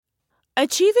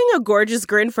Achieving a gorgeous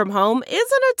grin from home isn't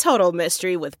a total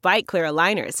mystery with Byte Clear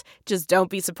aligners. Just don't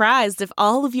be surprised if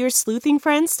all of your sleuthing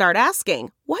friends start asking,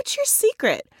 "What's your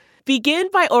secret?" Begin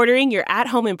by ordering your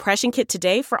at-home impression kit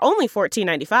today for only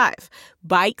 $14.95.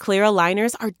 Byte Clear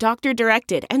aligners are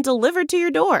doctor-directed and delivered to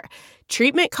your door.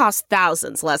 Treatment costs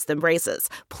thousands less than braces.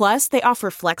 Plus, they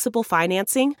offer flexible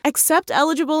financing, accept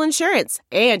eligible insurance,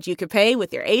 and you can pay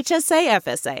with your HSA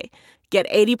FSA. Get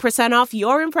 80% off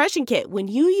your impression kit when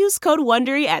you use code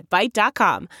WONDERY at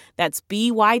Byte.com. That's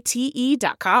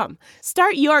BYTE.com.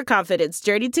 Start your confidence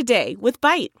journey today with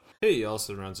Byte. Hey, y'all,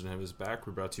 so Rounds and Heaven is back.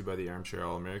 We're brought to you by the Armchair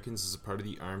All-Americans as a part of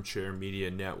the Armchair Media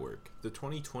Network. The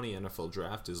 2020 NFL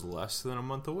Draft is less than a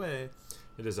month away.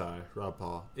 It is I, Rob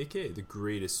Paul, a.k.a. the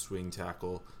greatest swing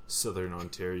tackle Southern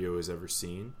Ontario has ever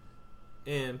seen.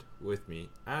 And with me,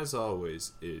 as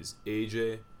always, is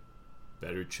AJ.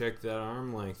 Better check that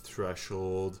arm length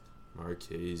threshold,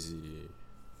 Marchese.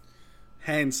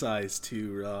 Hand size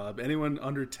too, Rob. Anyone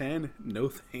under 10? No,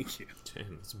 thank you.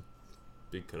 Damn, that's a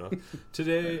big cutoff.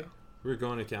 Today, we're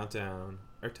going to count down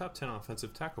our top 10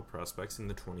 offensive tackle prospects in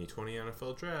the 2020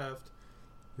 NFL Draft.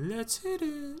 Let's hit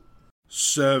it.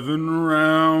 7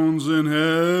 rounds in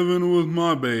heaven with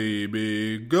my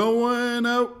baby. Going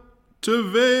out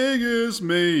to Vegas,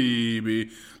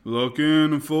 maybe.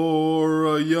 Looking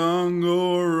for a young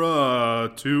or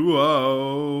a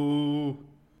 2-0.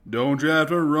 Don't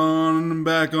draft a running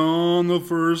back on the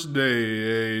first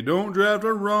day. Don't draft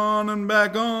a running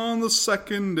back on the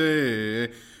second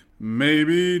day.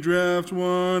 Maybe draft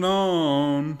one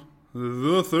on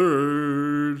the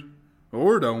third.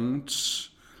 Or don't.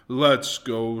 Let's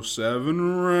go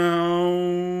 7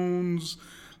 rounds.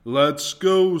 Let's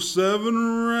go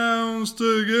 7 rounds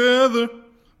together.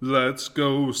 Let's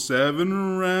go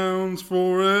 7 rounds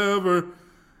forever.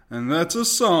 And that's a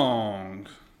song.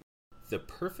 The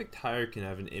perfect hire can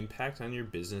have an impact on your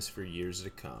business for years to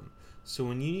come. So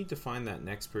when you need to find that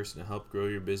next person to help grow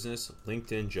your business,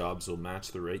 LinkedIn Jobs will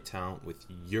match the right talent with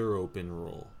your open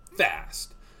role.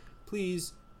 Fast!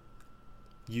 Please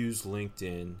use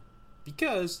LinkedIn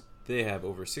because they have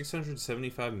over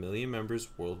 675 million members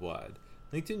worldwide.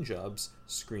 LinkedIn Jobs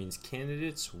screens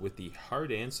candidates with the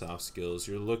hard and soft skills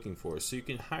you're looking for so you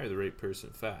can hire the right person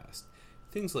fast.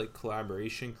 Things like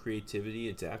collaboration, creativity,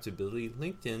 adaptability,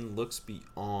 LinkedIn looks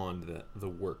beyond the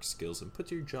work skills and puts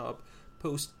your job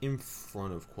post in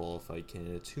front of qualified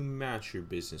candidates who match your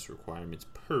business requirements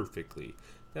perfectly.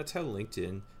 That's how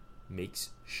LinkedIn makes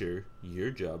sure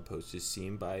your job post is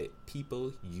seen by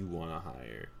people you want to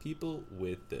hire. People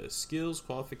with the skills,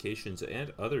 qualifications,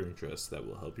 and other interests that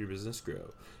will help your business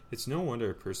grow. It's no wonder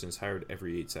a person is hired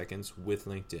every 8 seconds with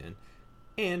LinkedIn,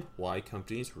 and why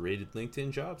companies rated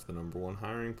LinkedIn Jobs the #1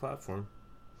 hiring platform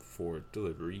for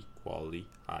delivering quality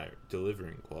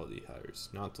hires,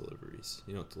 not deliveries.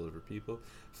 You don't deliver people.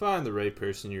 Find the right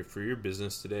person for your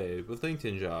business today. With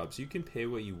LinkedIn Jobs, you can pay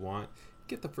what you want.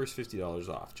 Get the first $50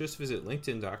 off. Just visit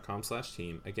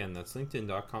linkedin.com/team. Again, that's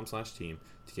linkedin.com/team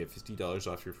to get $50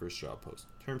 off your first job post.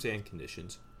 Terms and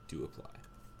conditions do apply.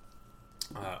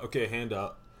 Okay, hand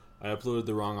up. I uploaded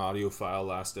the wrong audio file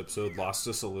last episode. Lost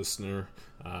us a listener.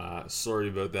 Sorry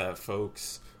about that,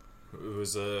 folks. It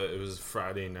was a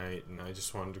Friday night, and I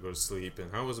just wanted to go to sleep,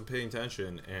 and I wasn't paying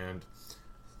attention. And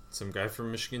some guy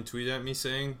from Michigan tweeted at me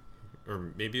saying,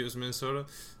 or maybe it was Minnesota,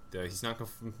 that he's not going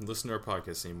to listen to our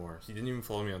podcast anymore. He didn't even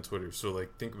follow me on Twitter, so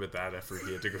think about that effort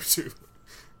he had to go to.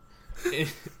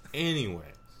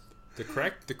 Anyway, the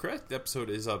correct episode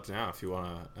is up now if you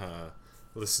want to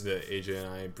listen to AJ and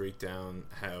I break down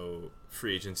how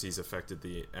free agency's affected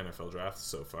the NFL draft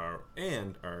so far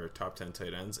and our top 10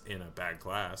 tight ends in a bad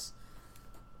class.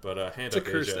 But hand up, AJ.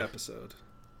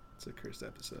 It's a cursed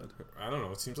episode. I don't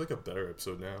know. It seems like a better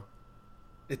episode now.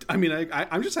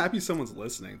 I'm just happy someone's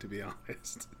listening, to be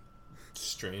honest.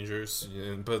 Strangers,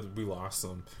 yeah, but we lost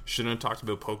them. Shouldn't have talked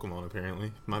about Pokemon,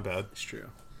 apparently. My bad. It's true.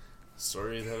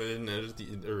 Sorry that I didn't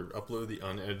edit or upload the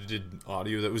unedited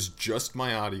audio. That was just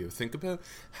my audio. Think about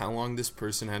how long this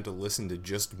person had to listen to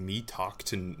just me talk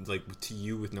to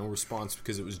you with no response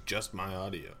because it was just my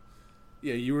audio.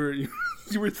 Yeah, you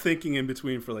were thinking in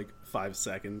between for 5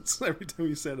 seconds every time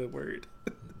you said a word.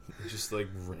 Just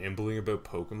rambling about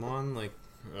Pokemon.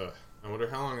 I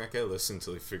wonder how long that guy listened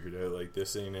until he figured out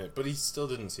this ain't it. But he still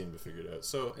didn't seem to figure it out.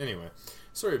 So anyway,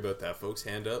 sorry about that, folks.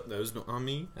 Hand up. That was on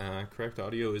me. Correct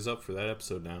audio is up for that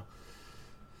episode now.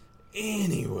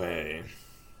 Anyway,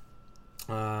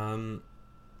 we're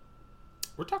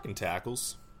talking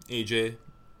tackles. AJ,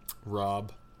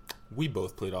 Rob, we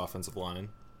both played offensive line.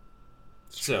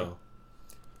 So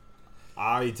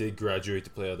I did graduate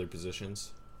to play other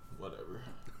positions. Whatever.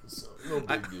 So no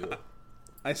big deal.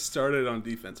 I started on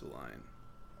defensive line.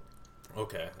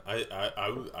 Okay,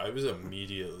 I was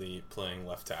immediately playing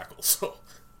left tackle, so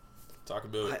talk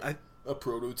about a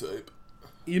prototype.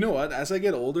 You know what? As I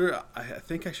get older, I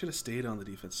think I should have stayed on the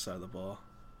defensive side of the ball.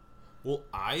 Well,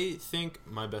 I think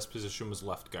my best position was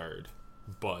left guard,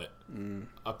 but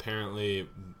apparently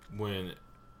when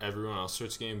everyone else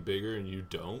starts getting bigger and you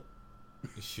don't,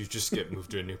 you just get moved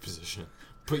to a new position.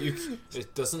 But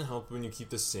it doesn't help when you keep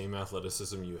the same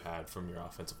athleticism you had from your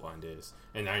offensive line days,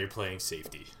 and now you're playing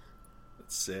safety.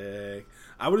 That's sick.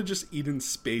 I would have just eaten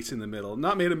space in the middle.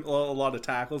 Not made a lot of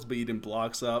tackles, but eaten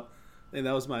blocks up. And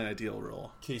that was my ideal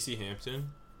role. Casey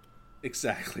Hampton?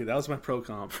 Exactly. That was my pro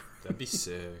comp. That'd be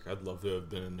sick. I'd love to have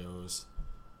been a nose.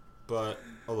 But,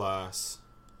 alas,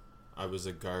 I was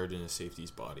a guard in a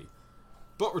safety's body.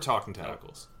 But we're talking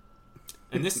tackles.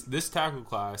 And this tackle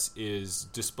class is,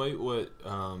 despite what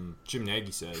Jim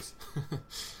Nagy says,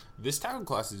 this tackle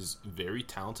class is very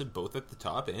talented both at the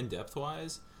top and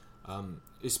depth-wise.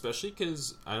 Especially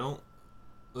because I don't,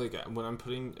 like, when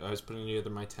I was putting together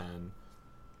my 10,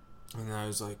 and I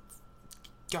was like,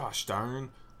 gosh darn.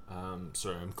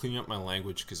 Sorry, I'm cleaning up my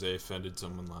language because I offended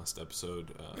someone last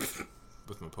episode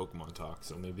with my Pokemon talk,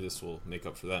 so maybe this will make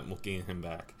up for that and we'll gain him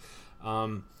back.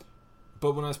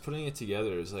 But when I was putting it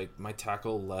together, it was like my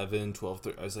tackle 11, 12,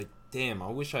 13, I was like, damn, I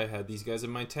wish I had these guys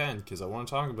in my 10 because I want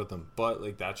to talk about them. But,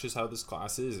 like, that's just how this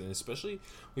class is. And especially,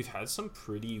 we've had some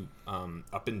pretty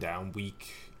up and down,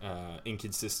 weak,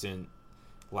 inconsistent,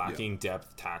 lacking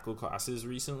depth tackle classes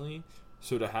recently.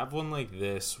 So to have one like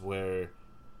this where,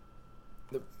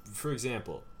 for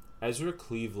example, Ezra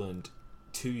Cleveland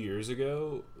 2 years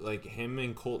ago, like, him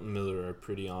and Colton Miller are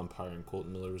pretty on par, and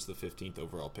Colton Miller was the 15th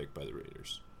overall pick by the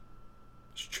Raiders.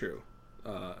 It's true.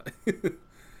 I think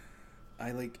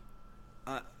I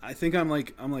think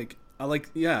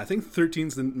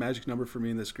 13's the magic number for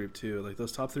me in this group too. Like,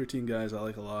 those top 13 guys I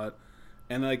like a lot.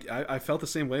 And like I felt the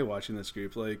same way watching this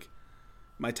group. Like,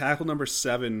 my tackle number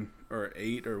 7 or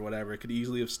 8 or whatever could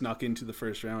easily have snuck into the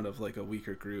first round of like a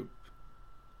weaker group.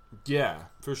 Yeah,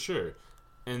 for sure.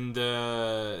 And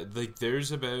like,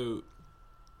 there's about,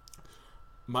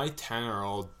 my 10 are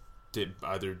all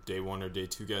either day 1 or day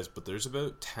 2 guys, but there's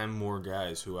about 10 more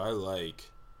guys who I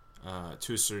like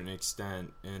to a certain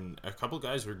extent, and a couple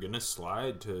guys are gonna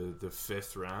slide to the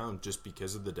 5th round just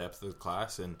because of the depth of the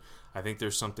class, and I think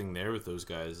there's something there with those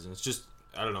guys. And it's just,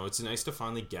 I don't know, it's nice to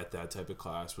finally get that type of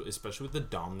class, especially with the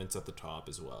dominance at the top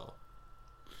as well.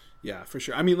 Yeah, for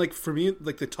sure. I mean, like, for me,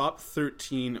 like, the top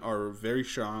 13 are very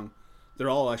strong. They're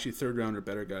all actually 3rd round or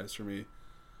better guys for me.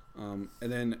 And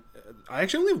then I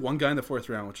actually only have one guy in the 4th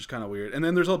round, which is kind of weird. And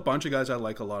then there's a bunch of guys I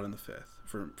like a lot in the 5th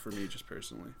for me, just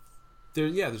personally.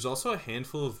 There's also a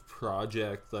handful of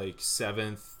project, like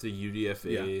 7th to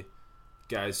UDFA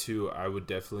guys who I would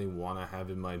definitely want to have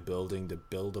in my building to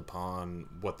build upon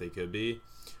what they could be.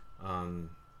 And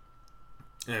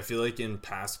I feel like in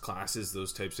past classes,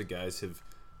 those types of guys have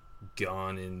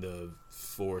gone in the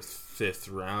 4th,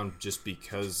 5th round just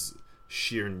because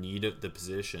sheer need of the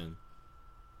position.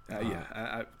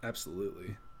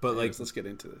 Absolutely. But anyways, let's get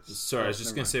into this. Sorry, I was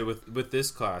just gonna say with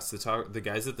this class, the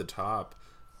guys at the top,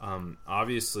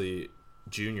 obviously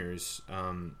juniors,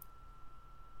 and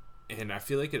I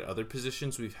feel like at other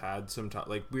positions we've had some top,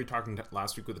 like we were talking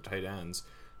last week with the tight ends.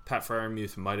 Pat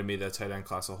Freiermuth might have made that tight end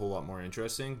class a whole lot more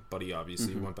interesting, but he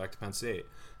obviously went back to Penn State.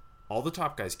 All the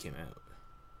top guys came out.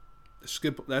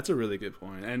 That's a really good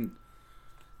point. And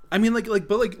I mean, but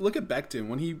look at Becton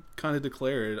when he kind of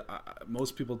declared.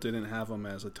 Most people didn't have him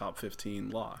as a top 15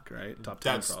 lock, right? Top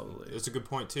 10 probably. That's a good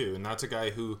point too, and that's a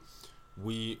guy who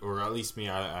or at least me,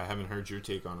 I haven't heard your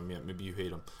take on him yet. Maybe you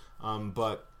hate him,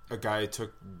 but a guy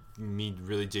took me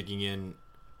really digging in,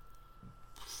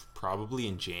 probably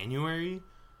in January,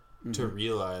 to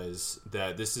realize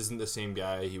that this isn't the same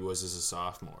guy he was as a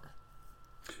sophomore.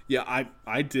 Yeah,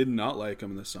 I did not like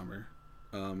him this summer.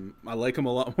 I like him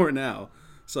a lot more now.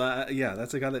 So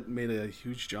that's a guy that made a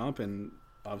huge jump, and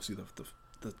obviously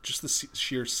the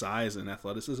sheer size and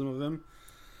athleticism of him,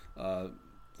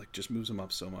 like, just moves him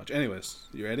up so much. Anyways,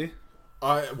 you ready?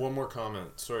 One more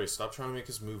comment. Sorry, stop trying to make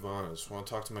us move on. I just want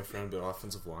to talk to my friend about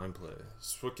offensive line play.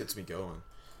 This is what gets me going.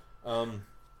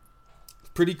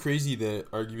 Pretty crazy that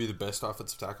arguably the best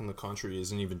offensive tackle in the country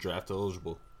isn't even draft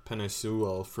eligible. Penei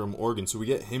Sewell from Oregon, so we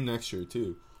get him next year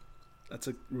too. That's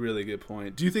a really good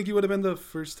point. Do you think he would have been the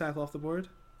first tackle off the board?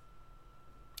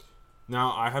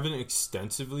 Now, I haven't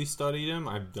extensively studied him.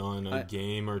 I've done a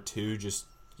game or two, just,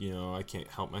 I can't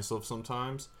help myself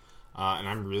sometimes. And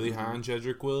I'm really high on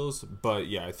Jedrick Wills, but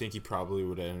yeah, I think he probably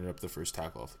would have ended up the first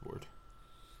tackle off the board.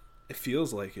 It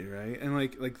feels like it, right? And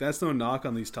like that's no knock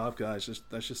on these top guys.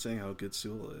 That's just saying how good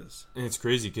Sewell is. And it's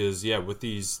crazy because, yeah, with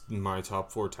these, my top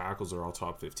 4 tackles are all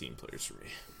top 15 players for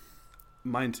me.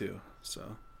 Mine too.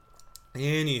 So,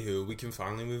 Anywho, we can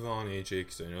finally move on, AJ,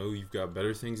 because I know you've got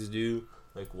better things to do,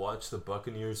 like watch the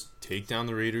Buccaneers take down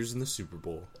the Raiders in the Super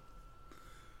Bowl.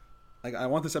 like, I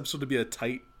want this episode to be a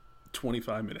tight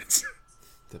 25 minutes.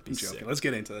 That'd be I'm joking. sick. Let's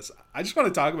get into this. I just want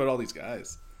to talk about all these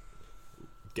guys.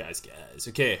 Guys.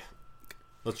 Okay,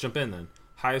 let's jump in then.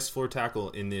 Highest floor tackle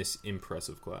in this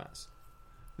impressive class.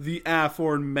 The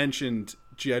aforementioned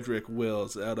Jedrick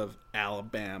Wills out of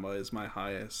Alabama is my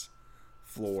highest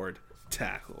floored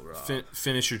tackle, Rob.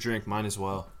 Finish your drink, mine as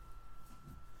well.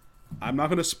 I'm not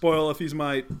going to spoil if he's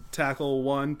my tackle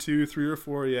 1, 2, 3, or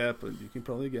 4 yet, but you can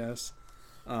probably guess.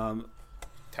 Tackle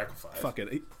 5. Fuck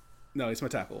it. No, he's my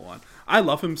tackle 1. I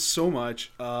love him so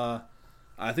much. I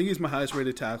think he's my highest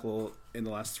rated tackle in the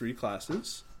last 3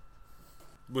 classes.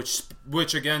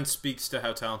 Which again speaks to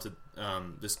how talented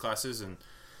this class is, and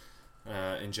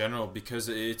in general, because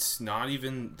it's not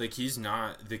even like he's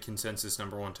not the consensus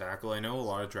number 1 tackle. I know a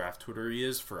lot of draft Twitter he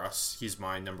is. For us, he's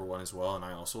my number 1 as well, and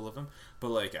I also love him. But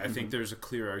like, I think there's a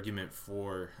clear argument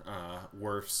for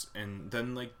Wirfs, and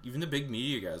then like even the big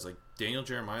media guys like Daniel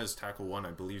Jeremiah's tackle 1,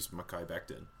 I believe, is Mekhi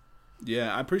Becton.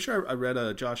 Yeah, I'm pretty sure I read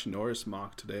a Josh Norris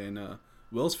mock today, and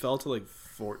Wills fell to like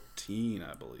 14,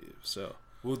 I believe. So,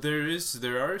 well, there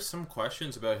are some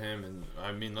questions about him, and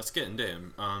I mean, let's get into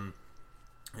him.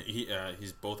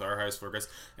 He's both our highest floor guys,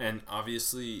 and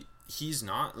obviously he's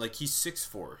not like he's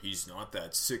 6'4". He's not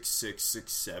that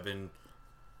 6'6",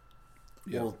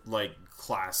 6'7", or like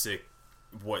classic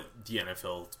what the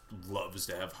NFL loves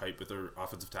to have hype with their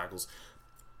offensive tackles.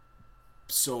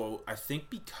 So I think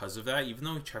because of that, even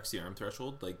though he checks the arm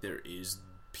threshold, like there is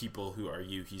people who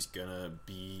argue he's gonna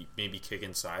be maybe kick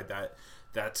inside that.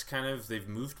 That's kind of, they've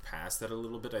moved past that a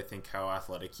little bit. I think how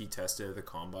athletic he tested at the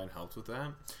combine helped with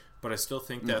that. But I still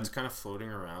think that's kind of floating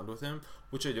around with him,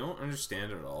 which I don't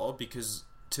understand at all, because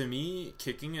to me,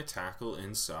 kicking a tackle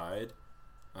inside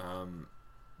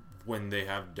when they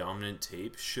have dominant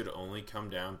tape should only come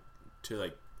down to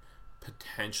like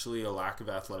potentially a lack of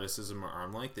athleticism or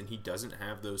arm length, and he doesn't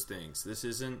have those things. This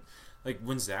isn't like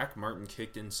when Zach Martin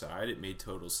kicked inside, it made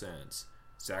total sense.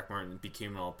 Zach Martin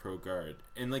became an all-pro guard,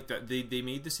 and like that, they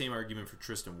made the same argument for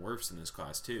Tristan Wirfs in this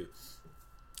class too.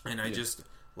 And I just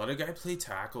let a guy play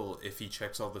tackle if he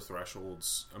checks all the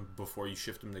thresholds before you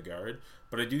shift him to guard.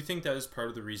 But I do think that is part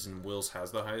of the reason Wills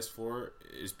has the highest floor,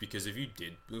 is because if you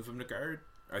did move him to guard,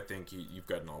 I think you've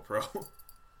got an all-pro.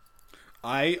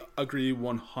 I agree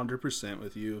 100%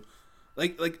 with you.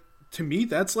 Like to me,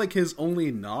 that's like his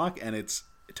only knock, and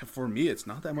for me, it's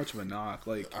not that much of a knock.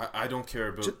 Like I don't care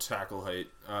about tackle height.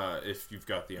 If you've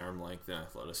got the arm length and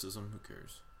athleticism, who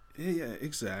cares? Yeah,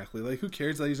 exactly. Like, who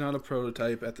cares that he's not a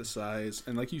prototype at the size?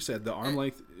 And like you said, the arm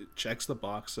length checks the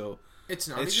box, so it's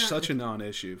such a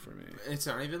non-issue for me. It's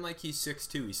not even like he's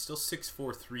 6'2". He's still 6'4",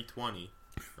 320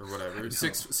 or whatever.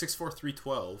 6'4",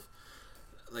 312.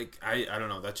 Like, I don't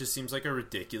know. That just seems like a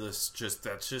ridiculous,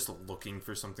 that's just looking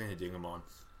for something to ding him on.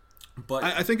 But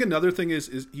I think another thing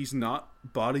is he's not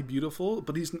body beautiful,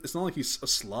 but it's not like he's a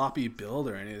sloppy build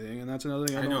or anything, and that's another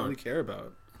thing I don't really care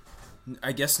about.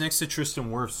 I guess next to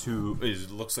Tristan Wirfs, who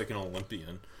looks like an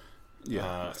Olympian,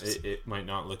 it might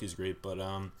not look as great. But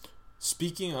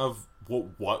speaking of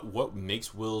what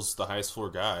makes Wills the highest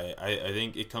floor guy, I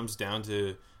think it comes down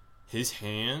to his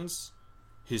hands,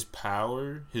 his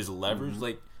power, his leverage.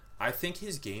 Like, I think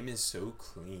his game is so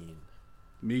clean.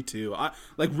 Me too.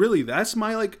 Really, that's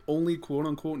my only quote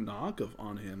unquote knock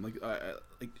on him.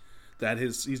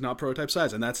 He's not prototype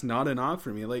size, and that's not a knock for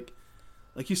me.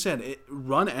 Like you said,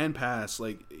 run and pass.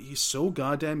 Like, he's so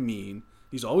goddamn mean.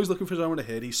 He's always looking for someone to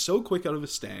hit. He's so quick out of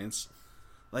his stance.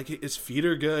 Like, his feet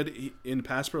are good. In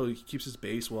pass pro, he keeps his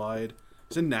base wide.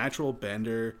 He's a natural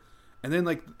bender. And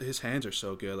then, his hands are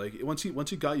so good. Like, once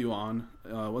he got you on,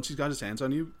 once he's got his hands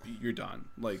on you, you're done.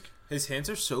 Like, his hands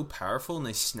are so powerful and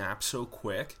they snap so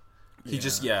quick. He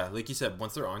like you said,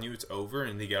 once they're on you, it's over,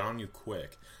 and they get on you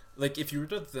quick. Like, if you were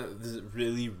to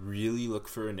really, really look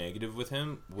for a negative with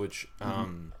him, which,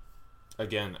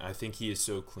 again, I think he is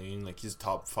so clean. Like, he's a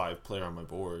top 5 player on my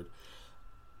board.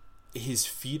 His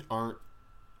feet aren't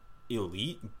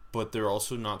elite, but they're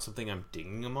also not something I'm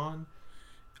dinging him on.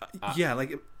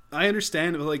 I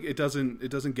understand, but it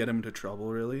doesn't get him into trouble,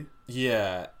 really.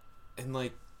 Yeah, and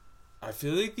I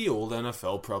feel like the old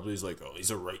NFL probably is like, oh, he's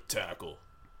a right tackle.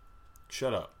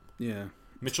 Shut up. Yeah.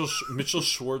 Mitchell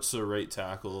Schwartz, a right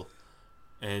tackle,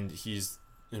 and he's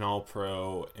an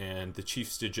all-pro, and the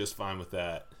Chiefs did just fine with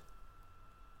that.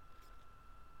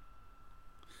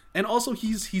 And also,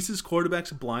 he's his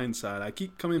quarterback's blind side. I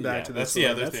keep coming back to this. That's the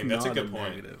other thing. That's a good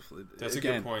point. Negative. That's a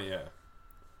good point. Yeah.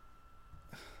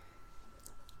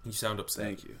 You sound upset.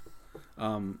 Thank you.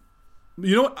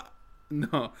 You know what?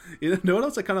 No, you know what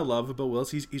else I kind of love about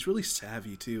Wills? He's really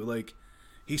savvy too. Like,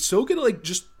 he's so good at like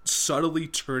just subtly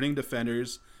turning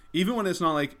defenders, even when it's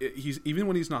not like even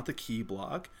when he's not the key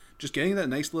block. Just getting that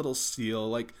nice little seal,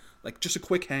 like just a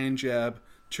quick hand jab,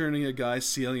 turning a guy,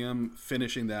 sealing him,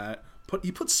 finishing that.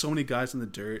 He puts so many guys in the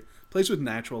dirt. Plays with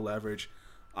natural leverage.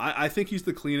 I think he's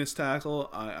the cleanest tackle.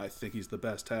 I think he's the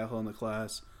best tackle in the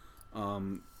class.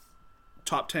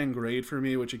 Top 10 grade for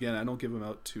me, which again I don't give him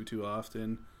out too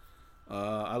often.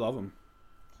 I love him.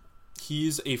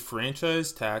 He's a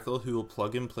franchise tackle who will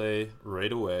plug and play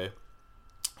right away,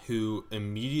 who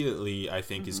immediately I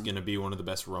think is going to be one of the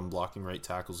best run blocking right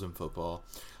tackles in football.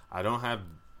 I don't have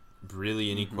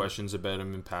really any questions about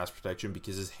him in pass protection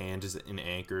because his hand is an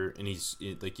anchor, and he's,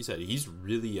 like you said, he's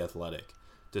really athletic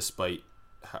despite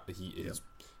how he is.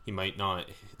 He might not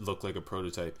look like a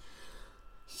prototype.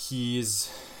 He's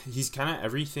kind of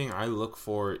everything I look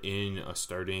for in a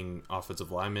starting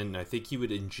offensive lineman, and I think he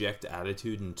would inject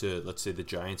attitude into, let's say, the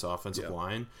Giants' offensive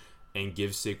line and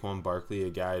give Saquon Barkley a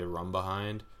guy to run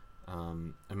behind.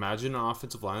 Imagine an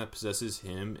offensive line that possesses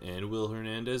him and Will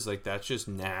Hernandez. Like, that's just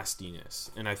nastiness,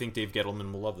 and I think Dave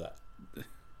Gettleman will love that.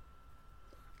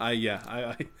 I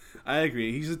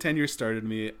agree. He's a 10-year starter to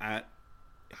me at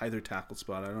either tackle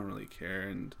spot. I don't really care,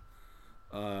 and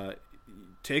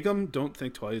take him, don't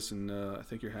think twice, and I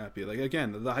think you're happy. Like,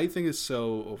 again, the height thing is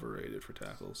so overrated for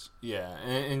tackles. Yeah,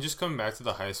 and just coming back to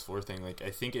the highest floor thing, like,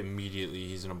 I think immediately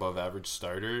he's an above-average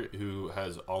starter who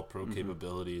has all-pro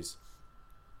capabilities.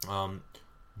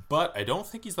 But I don't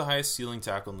think he's the highest ceiling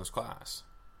tackle in this class.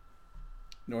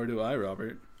 Nor do I,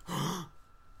 Robert.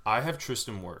 I have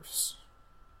Tristan Wirfs.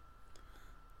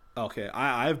 Okay,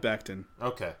 I have Becton.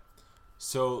 Okay.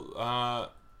 So,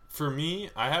 for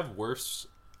me, I have Wirfs.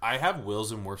 I have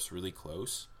Wills and Wirfs really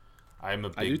close. I'm a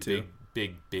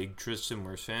big Tristan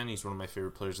Wirfs fan. He's one of my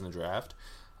favorite players in the draft.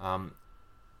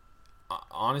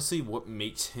 Honestly, what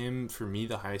makes him, for me,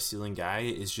 the highest ceiling guy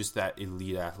is just that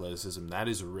elite athleticism. That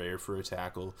is rare for a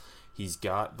tackle. He's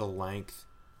got the length.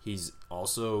 He's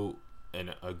also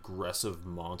an aggressive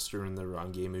monster in the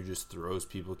run game who just throws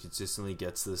people consistently,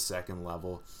 gets to the second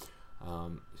level. He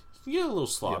can get a little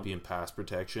sloppy in pass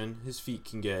protection. His feet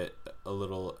can get a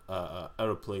little out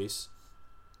of place.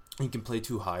 He can play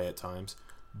too high at times.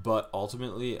 But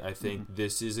ultimately, I think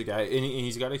this is a guy, and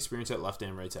he's got experience at left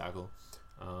and right tackle.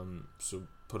 So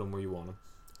put him where you want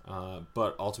him.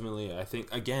 But ultimately, I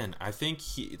think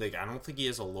he, like, I don't think he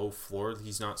has a low floor.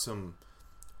 He's not some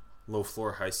low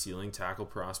floor, high ceiling tackle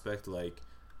prospect like,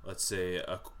 let's say,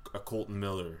 a Colton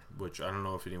Miller, which I don't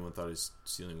know if anyone thought his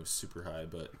ceiling was super high,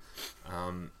 but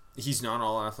he's not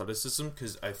all athleticism,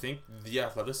 because I think the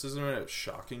athleticism ended up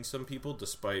shocking some people,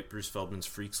 despite Bruce Feldman's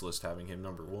Freaks list having him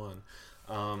number one,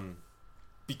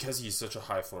 because he's such a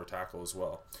high floor tackle as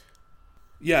well.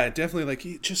 Yeah, definitely. Like,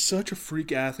 he's just such a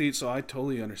freak athlete, so I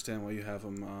totally understand why you have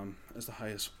him as the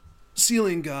highest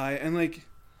ceiling guy. And, like,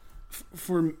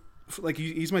 for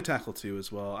he's my tackle too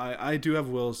as well. I do have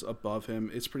Wills above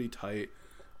him. It's pretty tight.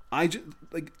 I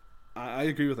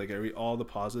agree with, like, all the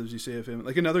positives you say of him.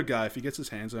 Like, another guy, if he gets his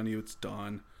hands on you, it's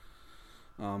done.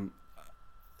 You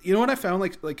know what I found?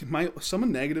 Like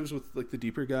some negatives with, like, the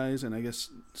deeper guys, and I guess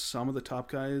some of the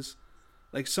top guys.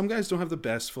 Like, some guys don't have the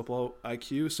best football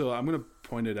IQ, so I'm going to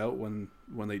point it out when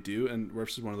they do, and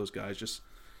Wirfs is one of those guys. Just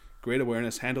great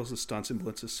awareness, handles the stunts and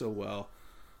blitzes so well.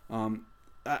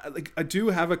 I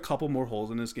do have a couple more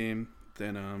holes in his game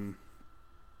than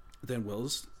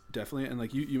Wills, definitely, and,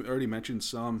 like, you already mentioned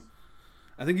some.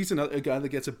 I think he's a guy that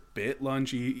gets a bit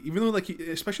lungy, even though, like,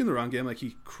 especially in the run game, like,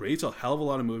 he creates a hell of a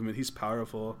lot of movement. He's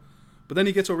powerful, but then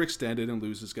he gets overextended and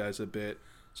loses guys a bit.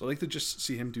 So I like to just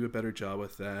see him do a better job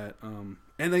with that. And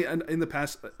in the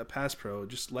pass pro,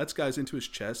 just lets guys into his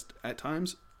chest at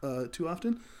times too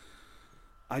often.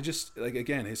 I just, like,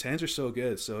 again, his hands are so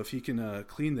good. So if he can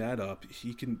clean that up,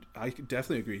 I can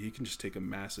definitely agree. He can just take a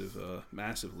massive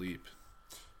leap.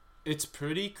 It's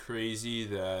pretty crazy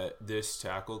that this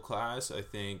tackle class, I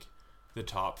think the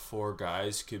top four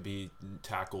guys could be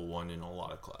tackle one in a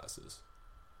lot of classes.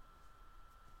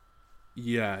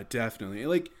 Yeah, definitely.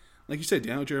 Like you said,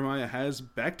 Daniel Jeremiah has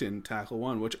Becton tackle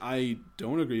one, which I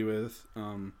don't agree with.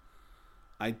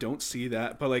 I don't see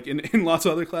that. But, like, in lots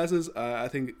of other classes, I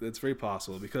think that's very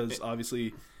possible, because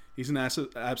obviously he's an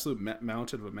absolute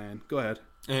mountain of a man. Go ahead.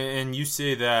 And you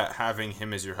say that having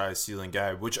him as your highest ceiling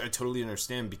guy, which I totally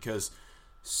understand, because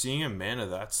seeing a man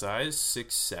of that size,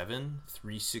 6'7",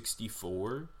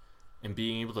 364, and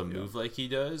being able to move like he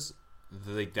does,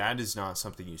 like that is not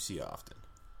something you see often.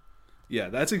 Yeah,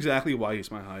 that's exactly why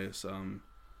he's my highest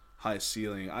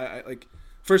ceiling. I like.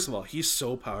 First of all, he's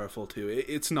so powerful too.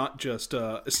 It's not just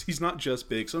he's not just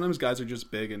big. Sometimes guys are just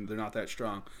big and they're not that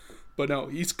strong, but no,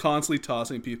 he's constantly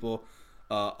tossing people.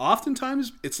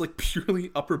 Oftentimes it's like purely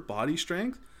upper body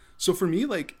strength. So for me,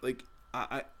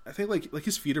 I think like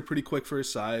his feet are pretty quick for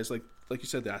his size. Like you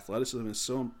said, the athleticism is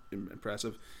so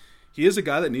impressive. He is a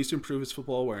guy that needs to improve his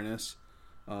football awareness.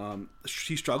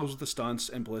 He struggles with the stunts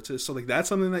and blitzes, so like that's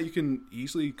something that you can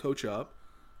easily coach up.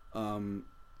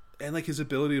 And like his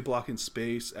ability to block in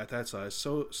space at that size,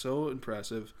 so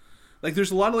impressive. Like there's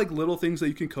a lot of like little things that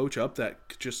you can coach up that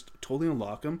could just totally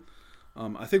unlock him.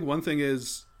 I think one thing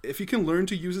is if he can learn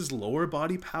to use his lower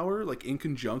body power like in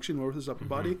conjunction more with his upper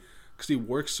body, because he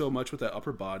works so much with that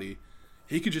upper body,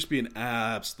 he could just be an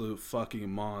absolute fucking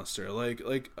monster,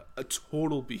 like a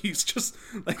total beast, just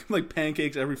like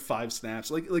pancakes every 5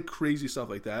 snaps, like crazy stuff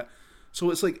like that.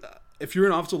 So it's like, if you're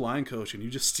an offensive line coach and you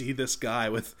just see this guy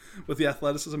with the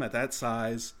athleticism at that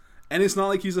size, and it's not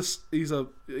like he's a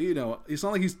you know, it's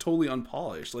not like he's totally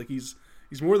unpolished. Like he's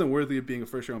more than worthy of being a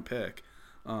first round pick.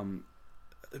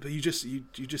 But you just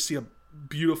see a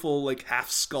beautiful like half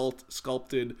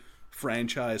sculpted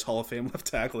franchise Hall of Fame left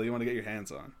tackle that you want to get your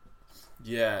hands on.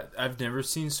 Yeah, I've never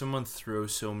seen someone throw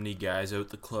so many guys out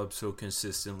the club so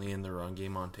consistently in the run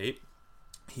game on tape.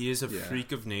 He is a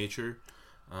freak of nature.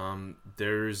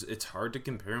 It's hard to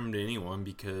compare him to anyone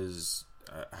because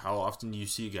how often do you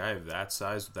see a guy of that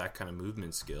size with that kind of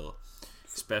movement skill,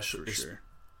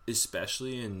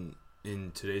 especially in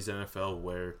today's NFL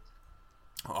where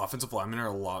offensive linemen are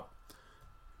a lot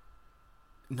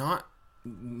not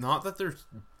that they're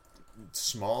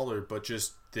smaller, but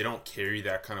just they don't carry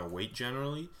that kind of weight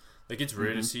generally. Like it's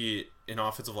rare to see an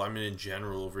offensive lineman in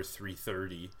general over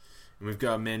 330, and we've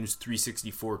got a man who's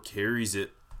 364 carries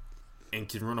it and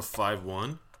can run a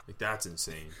 5.1. Like that's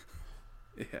insane.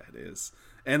 Yeah, it is.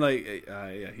 And like,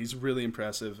 he's really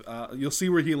impressive. You'll see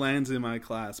where he lands in my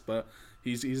class, but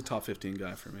he's a top 15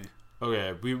 guy for me.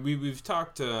 Okay, we've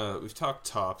talked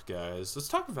top guys. Let's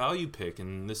talk value pick,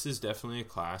 and this is definitely a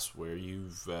class where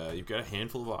you've got a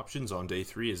handful of options on day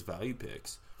 3 as value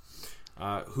picks.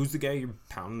 Who's the guy you're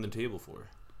pounding the table for?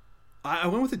 I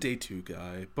went with a day 2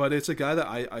 guy, but it's a guy that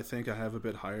I think I have a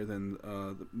bit higher than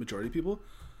the majority of people.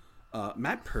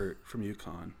 Matt Peart from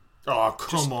UConn. Oh,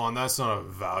 come on. That's not a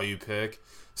value pick.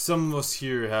 Some of us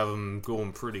here have him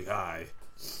going pretty high.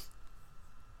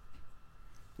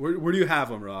 Where do you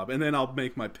have him, Rob? And then I'll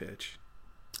make my pitch.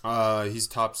 He's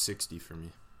top 60 for me.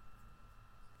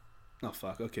 Oh,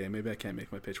 fuck. Okay, maybe I can't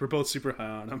make my pitch. We're both super high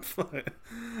on him.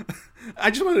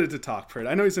 I just wanted to talk Peart.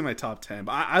 I know he's in my top 10,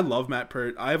 but I love Matt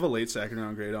Peart. I have a late second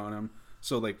round grade on him.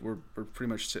 So, like, we're pretty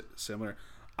much similar.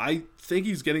 I think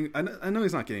he's getting... I know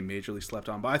he's not getting majorly slept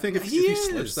on, but I think if he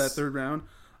slips that third round,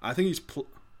 I think he's...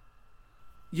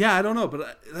 Yeah, I don't know,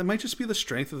 but that might just be the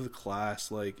strength of the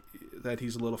class, like, that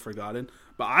he's a little forgotten.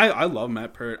 But I love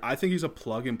Matt Peart. I think he's a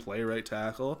plug-and-play right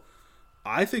tackle.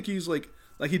 I think he's, like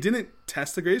he didn't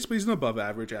test the greatest, but he's an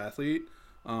above-average athlete.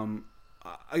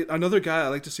 Another guy I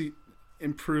like to see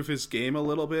improve his game a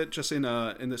little bit, just in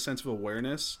the sense of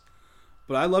awareness.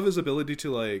 But I love his ability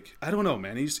to, like, I don't know,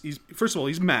 man. He's first of all,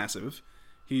 he's massive.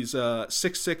 He's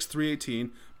 6'6",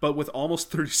 318, but with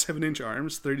almost 37-inch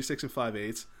arms, 36 and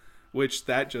 5/8, which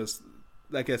that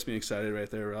gets me excited right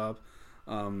there, Rob.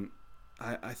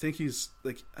 I think he's,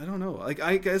 like, I don't know. Like,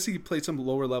 I guess he played some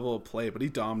lower level of play, but he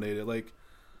dominated. Like,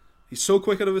 he's so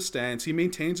quick out of his stance. He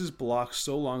maintains his blocks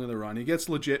so long in the run. He gets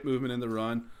legit movement in the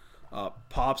run.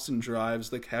 Pops and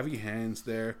drives, like, heavy hands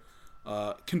there.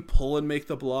 Can pull and make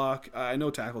the block. I know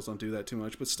tackles don't do that too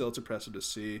much, but still it's impressive to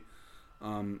see.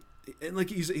 And like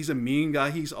he's a mean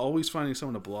guy. He's always finding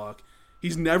someone to block.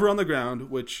 He's never on the ground,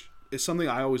 which is something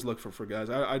I always look for guys.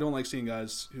 I don't like seeing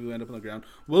guys who end up on the ground.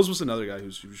 Wills was another guy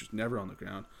who's just never on the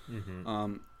ground.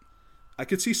 Mm-hmm. I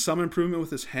could see some improvement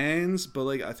with his hands, but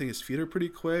like I think his feet are pretty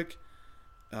quick.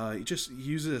 He just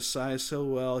uses his size so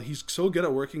well. He's so good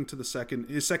at working to his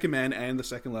second man and the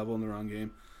second level in the run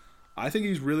game. I think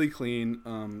he's really clean.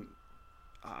 I'm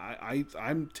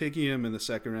taking him in the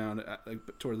second round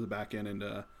towards the back end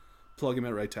and plug him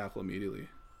at right tackle immediately.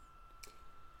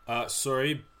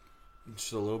 Sorry,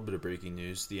 just a little bit of breaking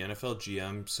news. The NFL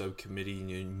GM subcommittee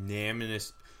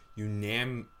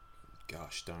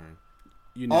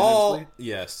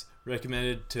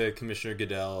recommended to Commissioner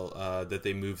Goodell that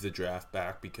they move the draft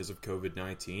back because of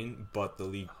COVID-19, but the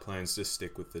league plans to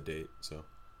stick with the date. So.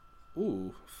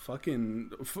 Ooh,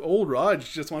 fucking old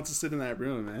Raj just wants to sit in that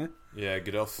room, man. Yeah,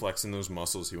 Goodell flexing those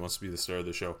muscles. He wants to be the star of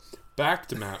the show. Back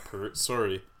to Matt Peart.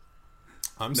 Sorry.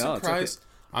 I'm No, it's okay. surprised.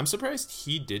 I'm surprised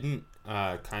he didn't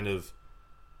kind of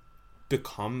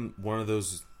become one of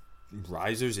those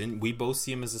risers. We both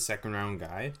see him as a second round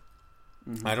guy.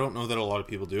 Mm-hmm. I don't know that a lot of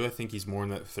people do. I think he's more in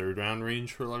that third round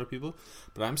range for a lot of people.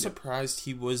 But I'm surprised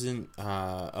he wasn't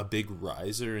a big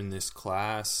riser in this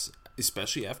class,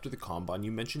 especially after the combine.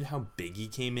 You mentioned how big he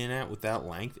came in at with that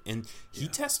length, and he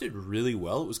tested really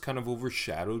well. It was kind of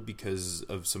overshadowed because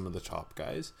of some of the top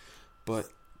guys. But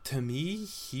to me,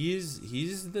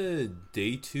 he's the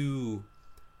day 2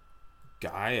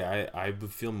 guy I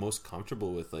would feel most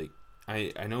comfortable with. Like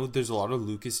I know there's a lot of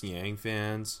Lucas Yang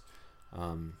fans.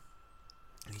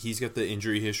 He's got the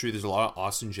injury history. There's a lot of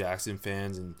Austin Jackson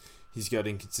fans, and he's got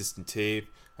inconsistent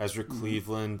tape. Ezra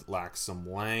Cleveland lacks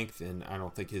some length, and I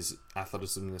don't think his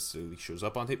athleticism necessarily shows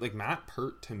up on tape. Like Matt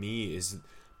Peart, to me, is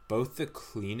both the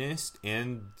cleanest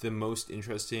and the most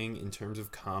interesting in terms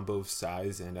of combo of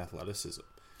size and athleticism.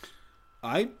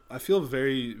 I feel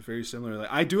very, very similar. Like,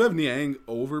 I do have Niang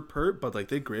over Peart, but like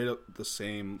they grade up the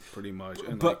same pretty much.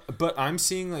 And but I'm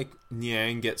seeing like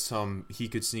Niang get some. He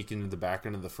could sneak into the back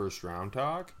end of the first round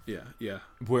talk. Yeah.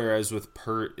 Whereas with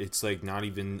Peart, it's like not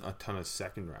even a ton of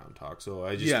second round talk. So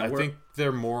I think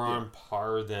they're more on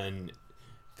par than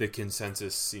the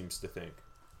consensus seems to think.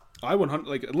 I 100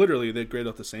 like literally they grade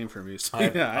up the same for me. So,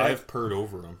 I have Peart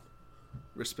over him.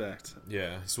 Respect.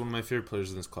 Yeah, he's one of my favorite players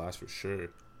in this class for sure.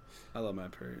 I love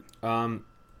Matt Peart.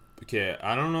 Okay,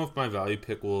 I don't know if my value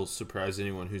pick will surprise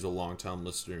anyone who's a long-time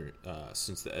listener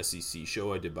since the SEC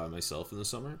show I did by myself in the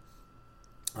summer.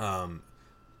 The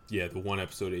one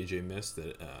episode AJ missed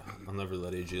that I'll never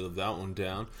let AJ live that one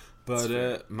down.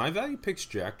 But my value pick's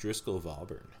Jack Driscoll of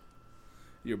Auburn.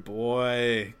 Your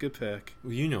boy. Good pick.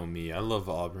 Well, you know me. I love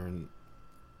Auburn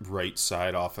right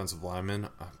side offensive lineman.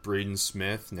 Braden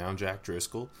Smith, now Jack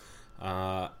Driscoll.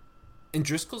 And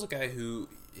Driscoll's a guy who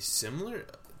is similar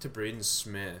to Braden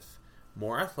Smith,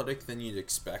 more athletic than you'd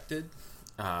expected.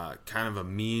 Kind of a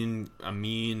mean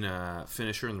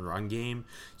finisher in the run game.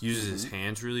 Uses his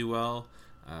hands really well.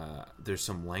 There's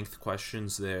some length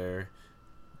questions there.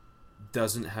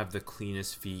 Doesn't have the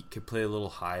cleanest feet. Could play a little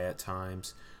high at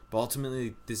times. But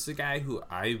ultimately, this is a guy who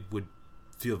I would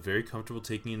feel very comfortable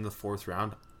taking in the 4th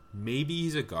round. Maybe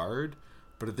he's a guard,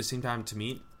 but at the same time, to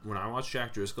me, when I watch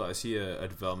Jack Driscoll, I see a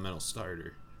developmental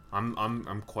starter.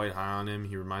 I'm quite high on him.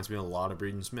 He reminds me a lot of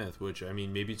Braden Smith, which, I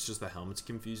mean, maybe it's just the helmet's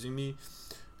confusing me,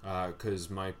 because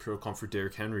my pro comfort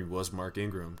Derrick Henry was Mark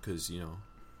Ingram, because, you know,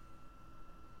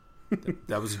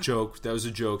 that was a joke. That was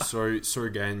a joke. Sorry,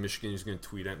 guy in Michigan who's going to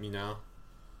tweet at me now.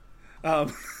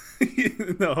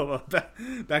 No,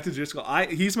 back to Driscoll.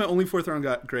 He's my only 4th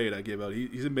round grade I give out.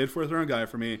 He's a mid 4th round guy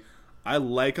for me. I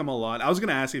like him a lot. I was going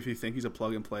to ask you if you think he's a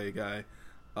plug and play guy,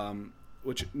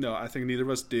 which no, I think neither of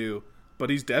us do. But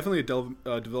he's definitely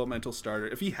a developmental starter.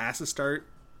 If he has to start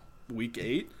week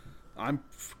 8, I'm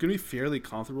going to be fairly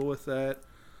comfortable with that.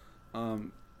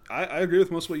 I agree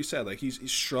with most of what you said. Like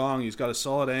he's strong. He's got a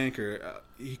solid anchor.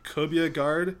 He could be a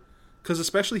guard. Because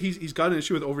especially he's got an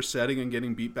issue with oversetting and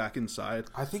getting beat back inside.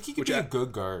 I think he could be a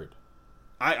good guard.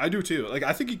 I do too. Like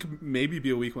I think he could maybe be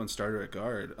a week 1 starter at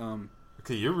guard.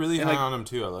 Okay, you're really high on him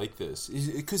too. I like this.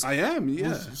 Because I am. Yeah,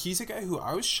 well, he's a guy who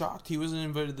I was shocked he wasn't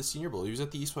invited to the Senior Bowl. He was at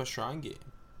the East West Shrine game.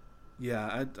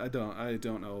 Yeah, I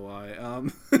don't know why.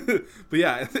 But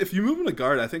yeah, if you move him to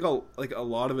guard, I think a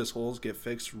lot of his holes get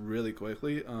fixed really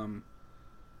quickly.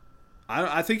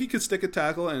 I think he could stick a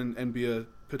tackle and be a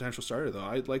potential starter, though.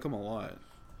 I like him a lot.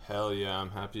 Hell yeah, I'm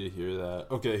happy to hear that.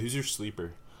 Okay, who's your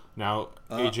sleeper? Now,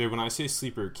 AJ, when I say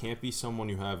sleeper, it can't be someone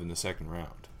you have in the 2nd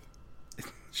round.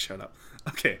 Shut up.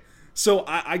 Okay, so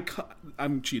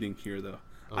I'm cheating here, though.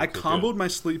 Okay, I comboed my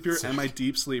sleeper and my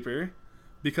deep sleeper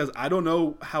because I don't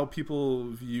know how people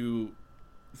view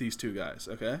these two guys,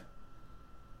 okay?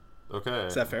 Okay.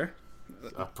 Is that fair?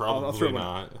 Probably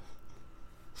not.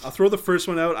 I'll throw the first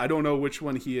one out. I don't know which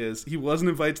one he is. He wasn't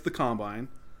invited to the Combine.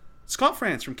 Scott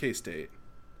France from K-State.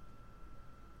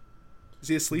 Is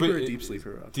he a sleeper or a deep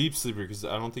sleeper, Rob? Deep sleeper, because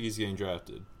I don't think he's getting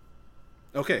drafted.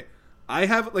 Okay. I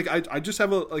have I just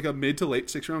have a mid to late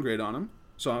 6th round grade on him.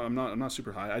 So I'm not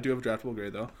super high. I do have a draftable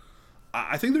grade though.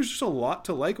 I think there's just a lot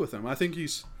to like with him. I think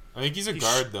he's a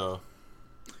guard though.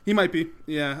 He might be.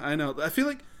 Yeah, I know. I feel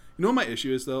like, you know what my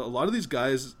issue is though? A lot of these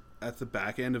guys at the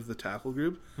back end of the tackle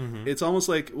group, it's almost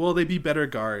like, well, they'd be better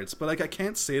guards, but like I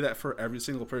can't say that for every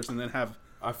single person and then have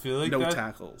I feel like no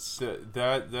tackles.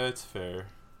 That's fair.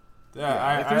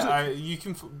 Yeah, you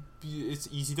can. It's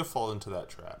easy to fall into that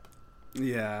trap.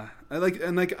 Yeah,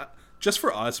 just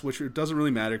for us, which it doesn't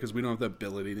really matter because we don't have the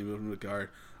ability to move them to guard.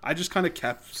 I just kind of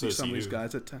kept some of these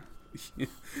guys at.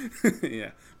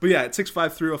 Yeah. But yeah, at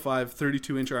 6'5", 305,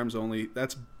 32-inch arms only,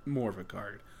 that's more of a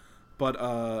guard. But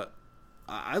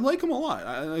I like him a lot.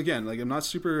 Again, like I'm not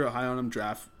super high on him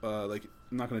draft. Like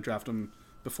I'm not going to draft him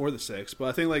before the 6, but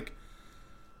I think like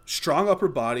strong upper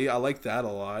body, I like that a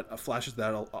lot. Flashes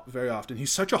that very often.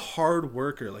 He's such a hard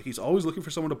worker. Like he's always looking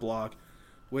for someone to block,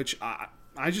 which I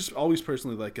just always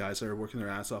personally like guys that are working their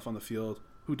ass off on the field.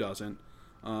 Who doesn't?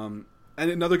 And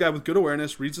another guy with good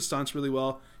awareness, reads the stunts really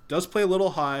well, does play a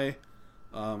little high.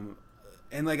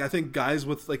 And like I think guys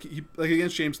with like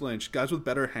against James Lynch, guys with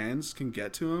better hands can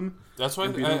get to him. That's why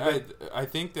I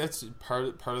think that's part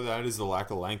of that is the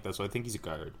lack of length. That's why I think he's a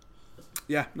guard.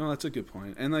 Yeah, no, that's a good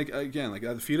point. And like again, like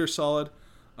the feet are solid,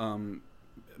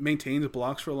 maintains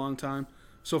blocks for a long time.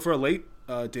 So for a late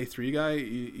day 3 guy,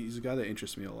 he's a guy that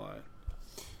interests me a lot.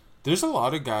 There's a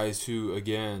lot of guys who,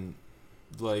 again,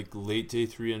 like late day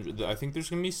 300. I think there's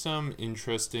gonna be some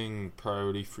interesting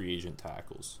priority free agent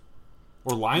tackles.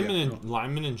 Or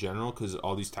linemen in general, because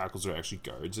all these tackles are actually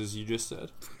guards, as you just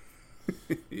said.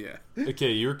 Yeah.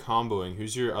 Okay, you're comboing.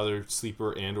 Who's your other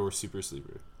sleeper and or super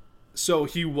sleeper? So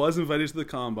he was invited to the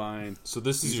combine. So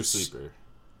this is your sleeper.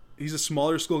 He's a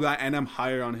smaller school guy, and I'm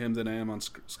higher on him than I am on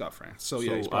Scott France. So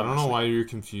yeah, he's I don't know why you're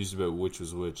confused about which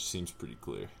was which. Seems pretty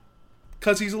clear.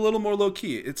 Because he's a little more low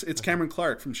key. It's Cameron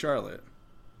Clark from Charlotte.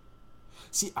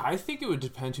 See, I think it would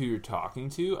depend who you're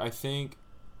talking to. I think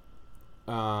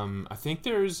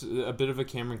there's a bit of a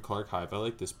Cameron Clark hype. I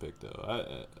like this pick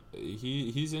though.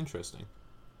 He's interesting.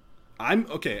 I'm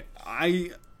okay.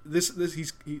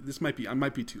 This might be I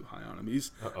might be too high on him.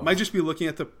 Might just be looking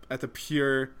at the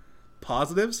pure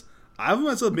positives. I have him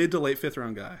as a mid to late 5th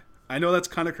round guy. I know that's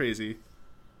kind of crazy.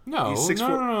 No.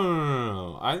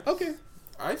 Okay.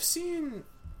 I've seen.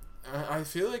 I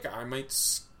feel like I might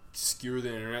skewer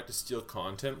the internet to steal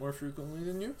content more frequently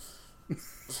than you.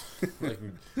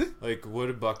 like what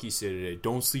did Bucky say today?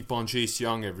 Don't sleep on Chase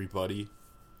Young, everybody.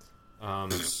 I'm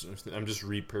just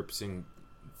repurposing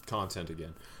content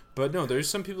again. But no, there's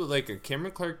some people like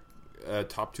Cameron Clark,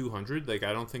 top 200. Like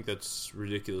I don't think that's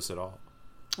ridiculous at all.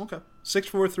 Okay,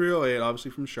 6'4", 308,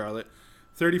 obviously from Charlotte,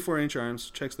 34-inch arms,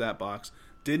 checks that box.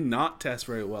 Did not test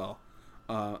very well,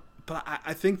 but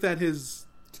I think that his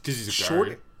because he's a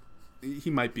guard.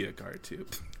 He might be a guard too.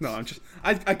 No,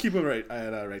 I keep him right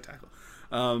at right tackle,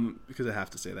 because I have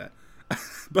to say that.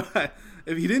 But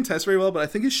if he didn't test very well, but I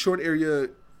think his short area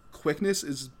quickness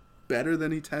is better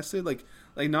than he tested. Like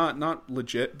not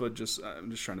legit, but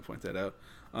I'm just trying to point that out.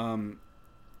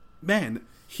 Man,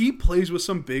 he plays with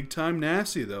some big time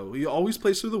nasty though. He always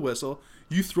plays through the whistle.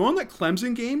 You throw in that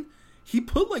Clemson game, he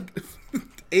put like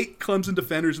 8 Clemson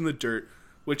defenders in the dirt,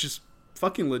 which is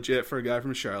fucking legit for a guy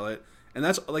from Charlotte. And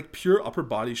that's like pure upper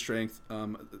body strength.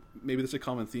 Maybe that's a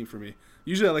common theme for me.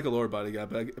 Usually I like a lower body guy,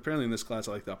 but apparently in this class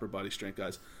I like the upper body strength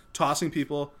guys. Tossing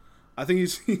people. I think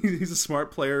he's a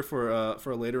smart player for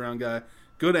a later round guy.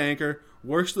 Good anchor.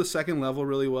 Works the second level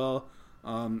really well.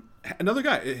 Another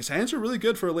guy. His hands are really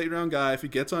good for a late round guy. If he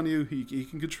gets on you, he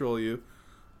can control you.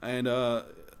 And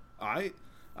I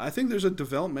think there's a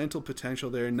developmental potential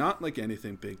there. Not like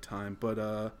anything big time, but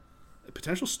a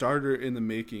potential starter in the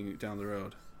making down the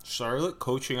road. Charlotte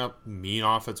coaching up mean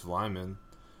offensive linemen.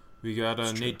 We got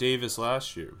Nate Davis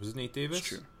last year. Was it Nate Davis? That's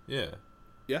true. Yeah.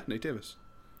 Yeah, Nate Davis.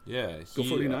 Yeah. Go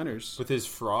 49ers. With his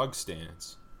frog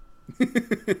stance.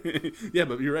 Yeah,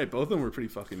 but you're right. Both of them were pretty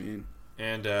fucking mean.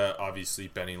 And obviously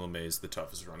Benny LeMay is the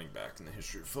toughest running back in the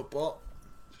history of football.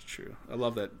 It's true. I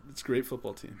love that. It's a great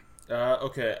football team.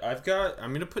 Okay, I'm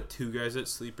going to put 2 guys at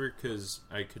sleeper because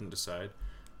I couldn't decide.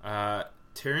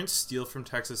 Terrence Steele from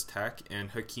Texas Tech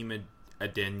and Hakeem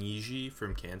Adeniji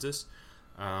from Kansas.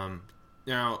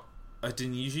 Now,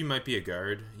 Adeniji might be a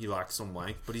guard. He lacks some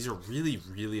length, but he's a really,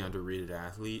 really underrated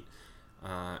athlete.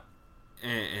 I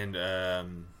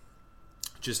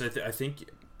think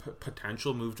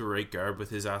potential move to right guard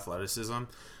with his athleticism.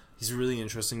 He's really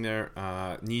interesting there.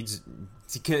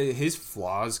 His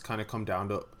flaws kind of come down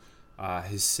to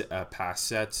his pass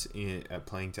sets at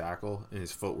playing tackle, and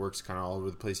his footwork's kind of all over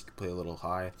the place. He can play a little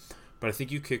high. But I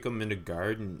think you kick him into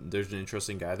guard, and there's an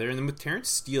interesting guy there. And then with Terrence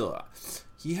Steele,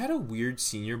 he had a weird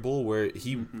Senior Bowl where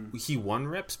he won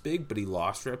reps big, but he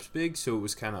lost reps big, so it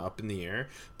was kind of up in the air.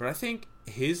 But I think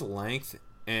his length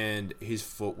and his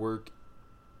footwork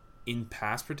in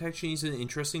pass protection, he's an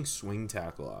interesting swing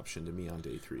tackle option to me on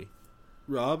day 3.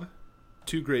 Rob,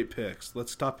 2 great picks.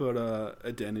 Let's talk about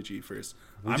Adeniji first.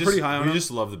 I'm pretty high on him. We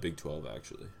just love the Big 12,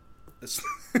 actually.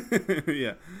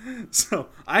 Yeah. So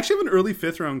I actually have an early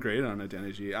 5th round grade on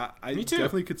Adeniji. I Me too.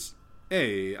 Definitely could.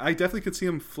 I definitely could see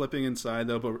him flipping inside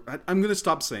though. But I'm going to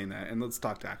stop saying that and let's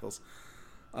talk tackles.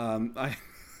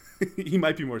 he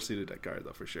might be more suited at guard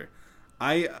though for sure.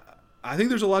 I think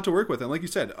there's a lot to work with, and like you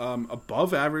said,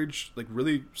 above average, like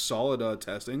really solid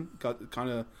testing. Got kind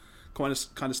of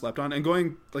slept on, and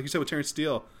going like you said with Terrence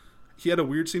Steele, he had a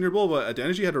weird Senior Bowl, but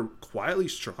Adeniji had a quietly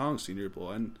strong Senior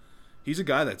Bowl, and he's a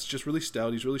guy that's just really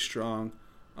stout. He's really strong.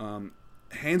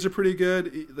 Hands are pretty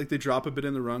good. Like they drop a bit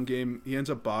in the run game. He ends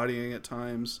up bodying at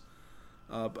times,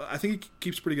 but I think he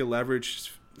keeps pretty good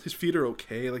leverage. His feet are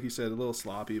okay, like you said, a little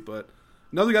sloppy, but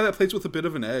another guy that plays with a bit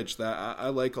of an edge that I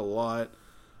like a lot.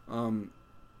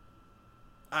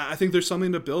 I think there's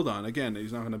something to build on. Again,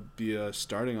 he's not going to be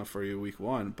starting off for you week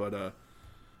 1, but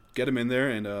get him in there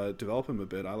and develop him a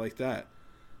bit. I like that.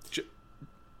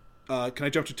 Can I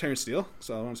jump to Terrence Steele?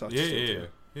 So I want to talk to Steele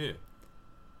too.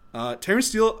 Terrence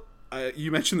Steele,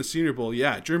 you mentioned the Senior Bowl.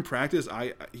 Yeah, during practice,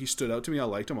 he stood out to me. I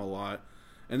liked him a lot,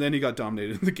 and then he got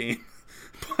dominated in the game.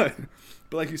 but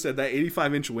like you said, that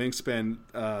 85-inch wingspan,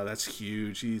 that's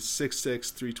huge. He's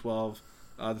 6'6", 312,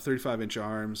 the 35-inch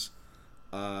arms.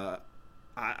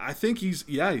 I think he's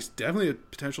definitely a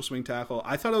potential swing tackle.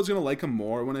 I thought I was going to like him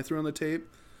more when I threw on the tape.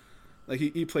 Like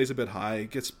he plays a bit high,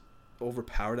 gets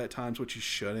overpowered at times, which he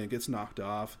shouldn't, gets knocked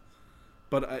off.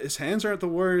 But his hands aren't the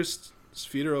worst. His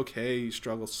feet are okay. He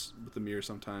struggles with the mirror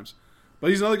sometimes. But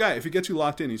he's another guy. If he gets you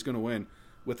locked in, he's going to win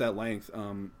with that length.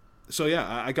 So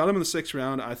yeah, I got him in the 6th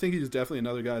round. I think he's definitely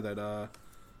another guy that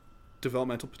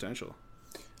developmental potential.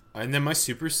 And then my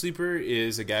super sleeper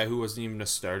is a guy who wasn't even a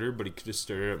starter, but he could have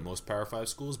started at most Power 5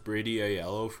 schools. Brady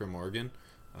Aiello from Oregon.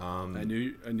 I knew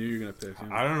you were gonna pick him.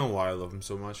 I don't know why I love him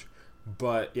so much,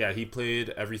 but yeah, he played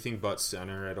everything but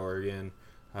center at Oregon.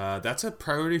 That's a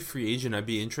priority free agent I'd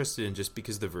be interested in just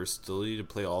because of the versatility to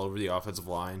play all over the offensive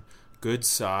line. Good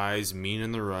size, mean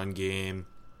in the run game.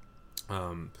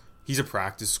 He's a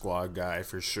practice squad guy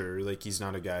for sure. Like he's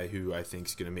not a guy who I think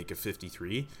is gonna make a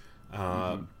 53,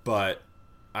 but.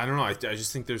 I don't know. I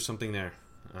just think there's something there.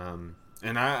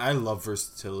 And I love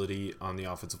versatility on the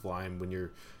offensive line when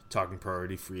you're talking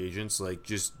priority free agents. Like,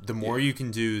 just the more you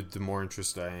can do, the more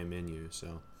interested I am in you.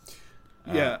 So,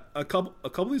 a couple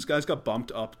of these guys got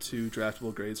bumped up to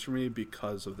draftable grades for me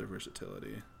because of their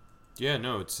versatility. Yeah,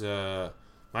 no, it's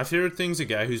my favorite thing's a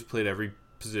guy who's played every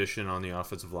position on the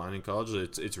offensive line in college.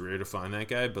 It's rare to find that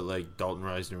guy, but like Dalton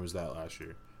Reisner was that last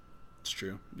year. It's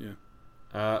true. Yeah.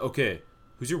 Okay,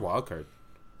 who's your wild card?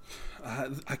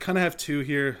 I kind of have 2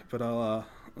 here, but I'll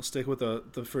stick with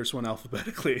the first one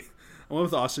alphabetically. I went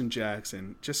with Austin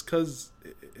Jackson just because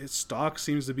his stock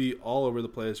seems to be all over the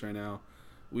place right now.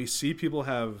 We see people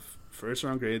have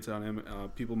first-round grades on him,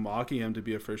 people mocking him to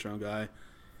be a first-round guy.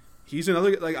 He's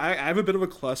another, like, I have a bit of a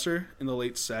cluster in the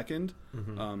late 2nd.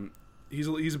 Mm-hmm.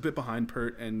 He's a bit behind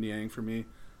Pert and Niang for me,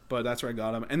 but that's where I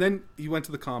got him. And then he went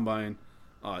to the Combine,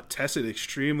 tested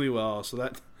extremely well, so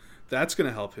that's going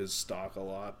to help his stock a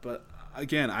lot. But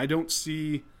again, I don't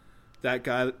see that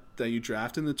guy that you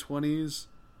draft in the 20s.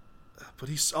 But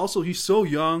he's so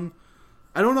young.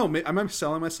 I don't know. Am I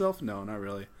selling myself? No, not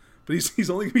really. But he's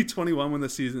only going to be 21 when the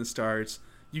season starts.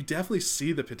 You definitely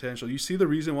see the potential. You see the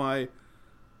reason why.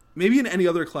 Maybe in any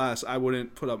other class, I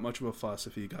wouldn't put up much of a fuss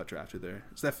if he got drafted there.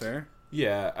 Is that fair?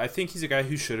 Yeah, I think he's a guy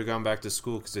who should have gone back to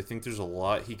school because I think there's a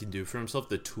lot he can do for himself.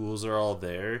 The tools are all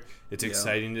there. It's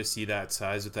exciting to see that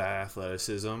size with that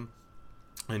athleticism.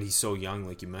 And he's so young,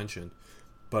 like you mentioned.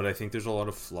 But I think there's a lot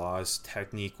of flaws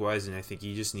technique-wise, and I think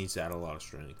he just needs to add a lot of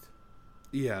strength.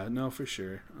 Yeah, no, for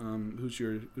sure. Who's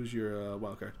your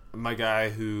wild card? My guy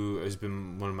who has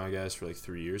been one of my guys for like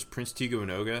 3 years, Prince Tega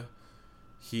Wanogho.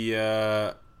 He...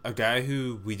 a guy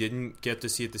who we didn't get to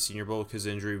see at the Senior Bowl because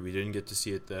of injury. We didn't get to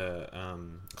see at the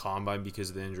Combine because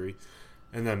of the injury.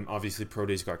 And then, obviously, Pro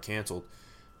Days got canceled.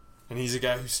 And he's a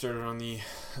guy who started on the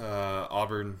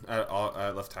Auburn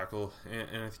at left tackle, and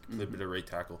I think he played a bit of right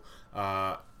tackle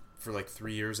for like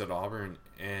 3 years at Auburn.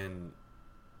 And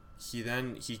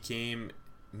he came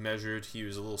measured. He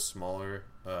was a little smaller,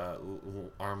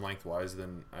 arm length wise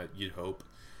than you'd hope.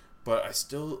 But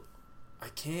I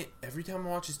can't. Every time I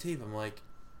watch his tape, I'm like,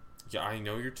 yeah, I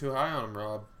know you're too high on him,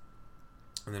 Rob.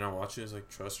 And then I watch it, it's like,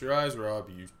 trust your eyes, Rob.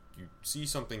 You see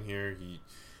something here.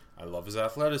 I love his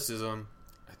athleticism.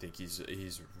 I think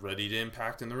he's ready to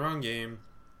impact in the run game.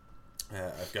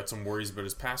 I've got some worries about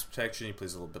his pass protection. He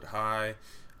plays a little bit high.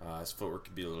 His footwork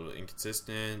could be a little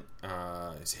inconsistent.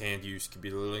 His hand use could be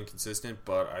a little inconsistent.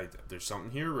 But there's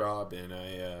something here, Rob. And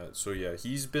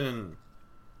he's been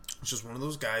just one of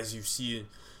those guys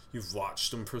you've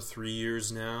watched him for 3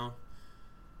 years now.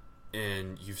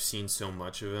 And you've seen so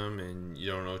much of him, and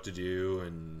you don't know what to do,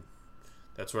 and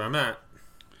that's where I'm at.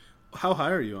 How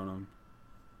high are you on him?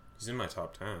 He's in my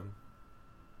top 10.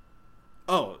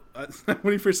 Oh,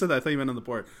 when you first said that, I thought you meant on the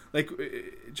board. Like,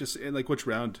 just in, like, which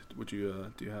round would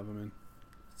you do you have him in?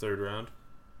 Third round.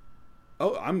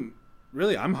 Oh, I'm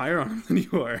higher on him than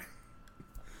you are.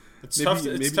 It's tough.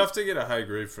 It's tough to get a high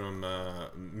grade from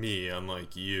me,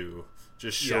 unlike you.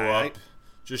 Just show up.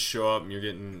 Just show up, and you're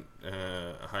getting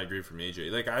a high grade from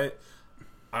AJ. Like I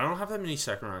don't have that many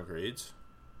second round grades,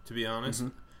 to be honest.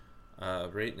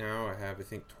 Right now, I have I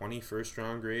think 20 first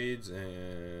round grades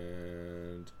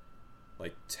and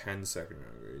like 10 second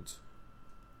round grades.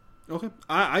 Okay,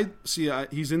 I see.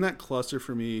 He's in that cluster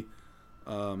for me.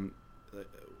 Hold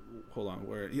on,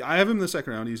 where I have him in the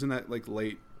second round. He's in that like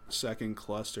late second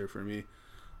cluster for me.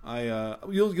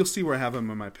 You'll see where I have him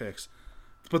in my picks,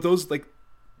 but those like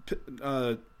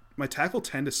my tackle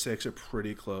 10 to 6 are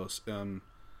pretty close.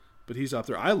 But he's up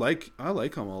there. I like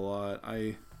him a lot.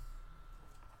 I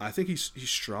think he's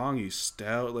strong. He's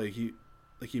stout. He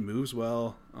moves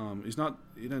well. He's not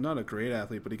not a great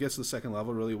athlete, but he gets to the second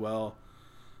level really well.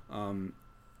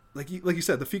 Like you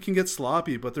said, the feet can get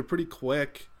sloppy, but they're pretty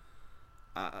quick.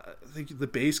 I think the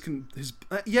base can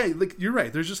like you're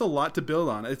right. There's just a lot to build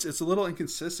on. It's a little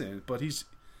inconsistent, but he's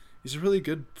a really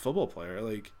good football player.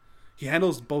 Like he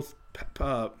handles both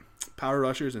power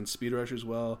rushers and speed rushers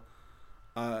well.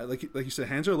 Like you said,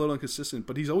 hands are a little inconsistent,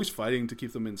 but he's always fighting to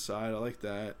keep them inside. I like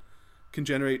that. Can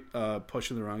generate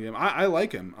push in the wrong game. I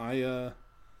like him. I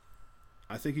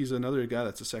think he's another guy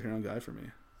that's a second round guy for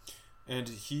me. And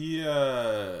he's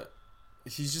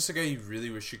just a guy you really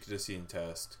wish you could have seen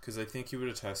test, because I think he would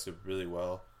have tested really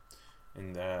well.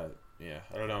 And I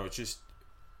don't know. It just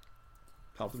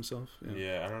helped himself.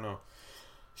 Yeah, I don't know.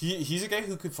 He's a guy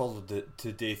who could fall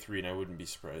to day 3, and I wouldn't be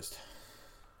surprised.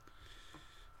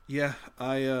 Yeah,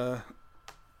 I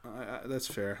that's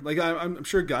fair. Like I'm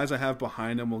sure guys I have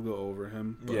behind him will go over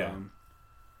him. But, yeah.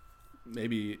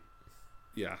 Maybe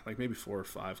 4 or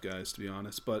 5 guys, to be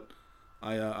honest. But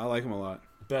I like him a lot.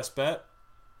 Best bet?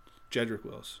 Jedrick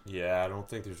Wills. Yeah, I don't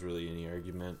think there's really any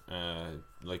argument.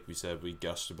 Like we said, we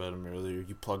gushed about him earlier.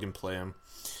 You plug and play him.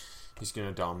 He's going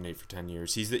to dominate for 10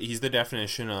 years. He's the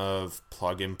definition of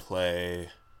plug and play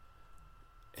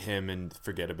him and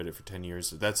forget about it for 10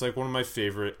 years. That's like one of my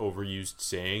favorite overused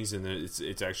sayings, and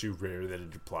it's actually rare that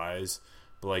it applies.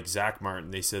 But like Zach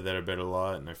Martin, they said that about a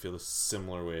lot, and I feel a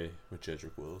similar way with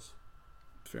Jedrick Wills.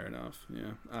 Fair enough.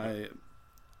 Yeah, I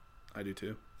do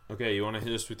too. Okay, you want to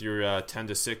hit us with your 10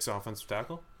 to 6 offensive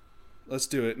tackle? Let's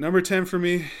do it. Number 10 for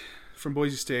me, from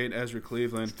Boise State, Ezra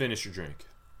Cleveland. Finish your drink.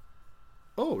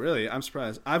 Oh, really? I'm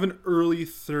surprised. I have an early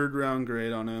third round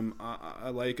grade on him.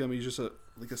 I like him. He's just a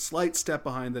slight step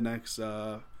behind the next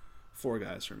 4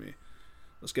 guys for me.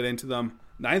 Let's get into them.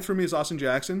 9th for me is Austin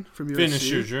Jackson from USC. Finish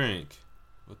your drink.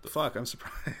 What the fuck? I'm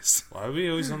surprised. Why are we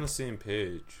always on the same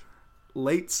page?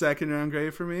 Late second round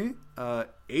grade for me.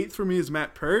 8th for me is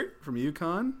Matt Pert from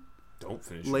UConn. Don't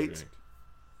finish your drink.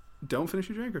 Don't finish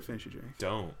your drink or finish your drink?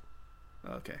 Don't.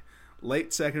 Okay.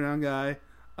 Late second round guy.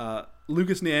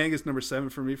 Lucas Niang is number 7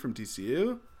 for me from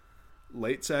TCU.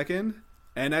 Late second.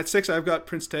 And at 6, I've got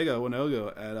Prince Tega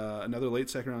Winogo at another late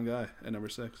second round guy at number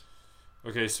 6.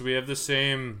 Okay, so we have the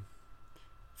same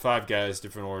 5 guys,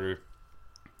 different order.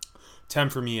 10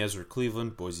 for me, Ezra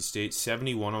Cleveland, Boise State.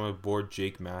 71 on my board,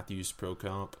 Jake Matthews, Pro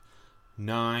Comp.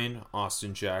 9,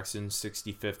 Austin Jackson,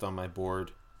 65th on my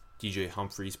board, DJ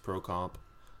Humphreys, Pro Comp.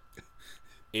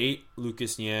 8,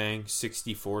 Lucas Niang,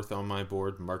 64th on my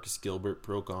board, Marcus Gilbert,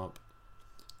 Pro Comp.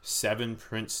 7,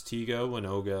 Prince Tega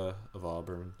Winoga of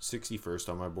Auburn, 61st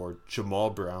on my board, Jamal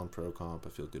Brown, Pro Comp. I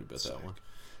feel good about that one.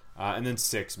 And then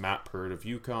 6, Matt Pert of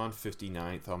UConn,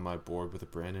 59th on my board with a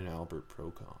Brandon Albert,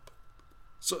 Pro Comp.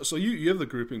 So you have the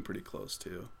grouping pretty close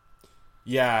too.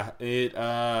 Yeah,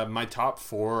 my top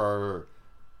 4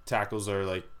 tackles are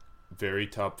like very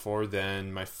top 4.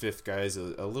 Then my 5th guy is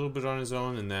a little bit on his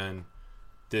own, and then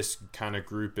this kind of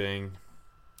grouping.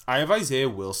 I have Isaiah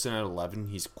Wilson at 11.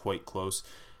 He's quite close.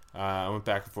 I went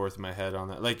back and forth in my head on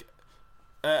that. Like,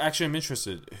 actually, I'm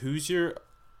interested. Who's your?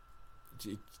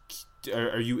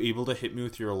 Are you able to hit me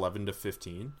with your 11 to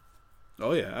 15?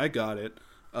 Oh yeah, I got it.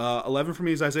 11 for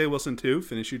me is Isaiah Wilson too.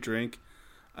 Finish your drink.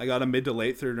 I got a mid to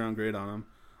late third round grade on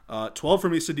him. 12 for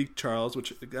me, Sadiq Charles,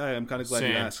 which guy I'm kind of glad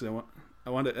you asked. I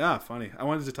wanted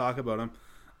to talk about him.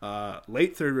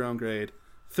 Late third round grade.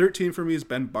 13 for me is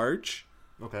Ben Barch.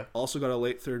 Okay. Also got a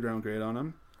late third round grade on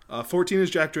him. 14 is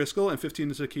Jack Driscoll, and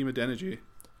 15 is Hakeem Adeniji.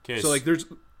 Okay. So like there's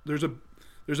a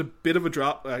bit of a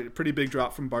drop, a pretty big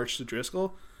drop from Barch to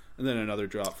Driscoll, and then another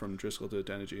drop from Driscoll to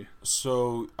Adeniji.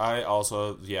 So I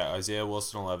also Isaiah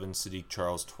Wilson 11, Sadiq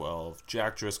Charles 12,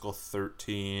 Jack Driscoll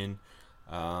 13,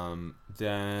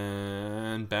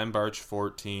 then Ben Barch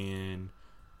 14,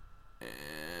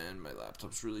 And my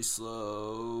laptop's really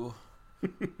slow.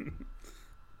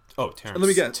 Oh, Terrence. Let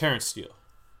me guess. Terrence Steele.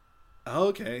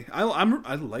 Okay, I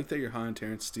like that you're high on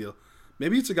Terrence Steele.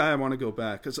 Maybe it's a guy I want to go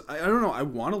back because I don't know. I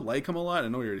want to like him a lot. I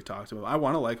know we already talked about him. I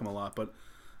want to like him a lot, but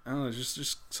I don't know. There's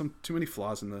just some too many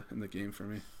flaws in the game for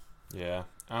me. Yeah.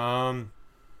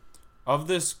 Of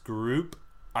this group,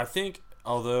 I think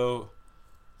the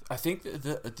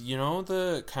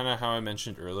kind of how I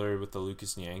mentioned earlier with the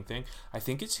Lucas Niang thing, I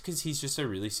think it's because he's just a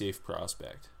really safe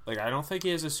prospect. Like, I don't think he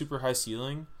has a super high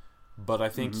ceiling, but I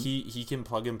think he can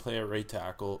plug and play at right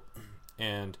tackle,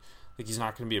 and like he's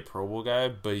not going to be a Pro Bowl guy,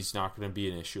 but he's not going to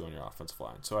be an issue on your offensive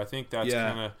line. So I think that's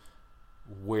kind of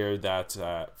where that's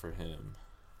at for him.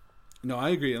 No, I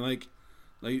agree. And like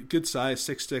good size,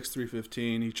 6'6",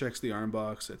 315. He checks the arm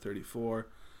box at 34.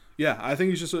 Yeah, I think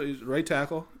he's just a right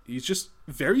tackle. He's just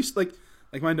very like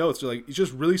my notes are like he's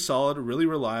just really solid, really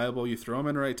reliable. You throw him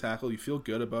in right tackle, you feel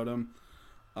good about him.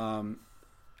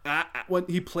 When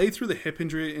he played through the hip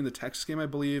injury in the Texas game, I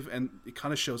believe, and it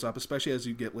kind of shows up, especially as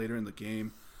you get later in the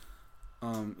game.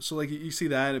 So like you see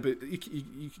that, but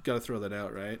you got to throw that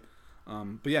out, right?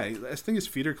 But yeah, I think his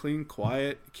feet are clean,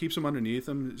 quiet, keeps him underneath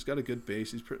him. He's got a good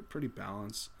base. He's pretty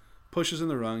balanced. Pushes in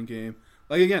the run game.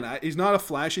 Like again, he's not a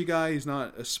flashy guy. He's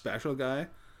not a special guy.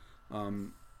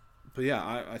 But yeah,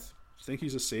 I think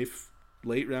he's a safe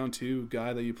late round 2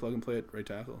 guy that you plug and play at right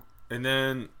tackle. And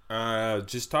then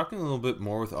just talking a little bit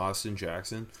more with Austin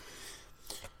Jackson,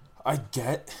 I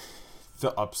get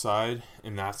the upside,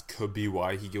 and that could be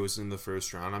why he goes in the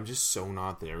first round. I'm just so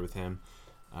not there with him.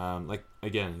 Like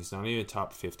again, he's not even a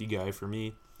top 50 guy for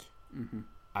me. Mm-hmm.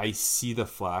 I see the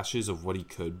flashes of what he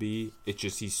could be. It's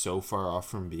just he's so far off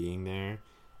from being there,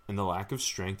 and the lack of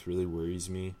strength really worries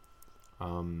me.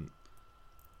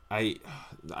 I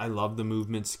love the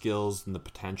movement skills and the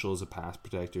potential as a pass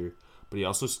protector, but he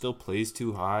also still plays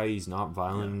too high. He's not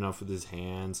violent enough with his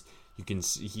hands.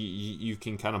 You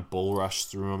can kind of bull rush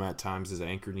through him at times. His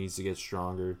anchor needs to get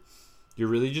stronger. You're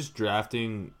really just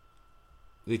drafting.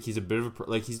 Like he's a bit of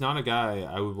a he's not a guy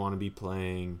I would want to be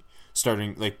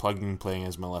starting plugging and playing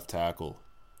as my left tackle.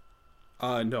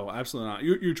 No, absolutely not.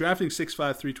 You're drafting 6'5",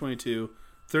 322,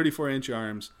 34-inch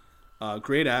arms,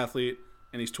 great athlete,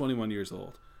 and he's 21 years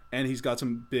old, and he's got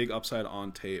some big upside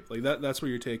on tape. Like that's where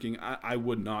you're taking. I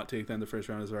would not take that in the first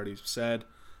round, as I already said.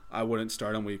 I wouldn't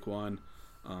start on week 1.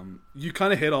 You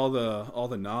kind of hit all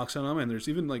the knocks on him, and there's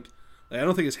even I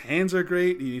don't think his hands are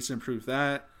great. He needs to improve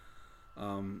that.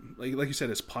 Like you said,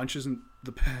 his punch isn't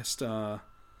the best.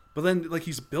 But then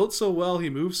he's built so well, he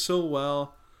moves so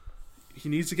well. He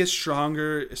needs to get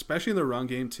stronger, especially in the run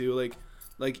game too.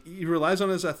 Like he relies on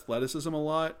his athleticism a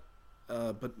lot,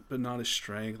 but not his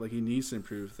strength. Like he needs to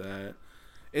improve that.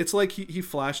 It's like he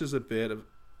flashes a bit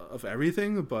of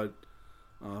everything, but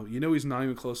he's not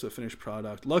even close to a finished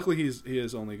product. Luckily, he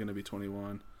is only going to be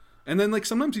 21. And then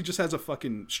sometimes he just has a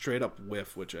fucking straight up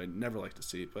whiff, which I never like to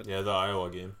see. But yeah, the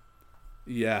Iowa game.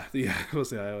 Yeah, it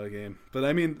was the Iowa game. But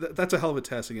I mean, that's a hell of a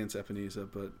test against Epenesa.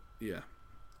 But yeah.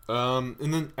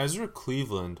 And then Ezra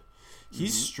Cleveland,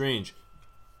 he's strange.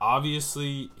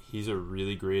 Obviously, he's a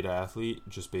really great athlete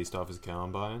just based off his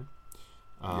combine.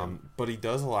 But he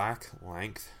does lack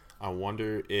length. I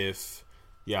wonder if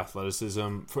the athleticism,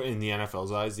 in the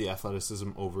NFL's eyes, the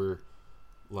athleticism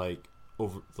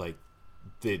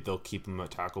they'll keep him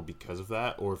at tackle because of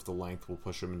that, or if the length will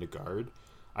push him into guard.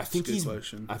 I think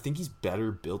he's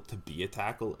better built to be a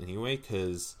tackle anyway,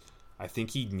 because I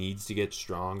think he needs to get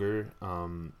stronger.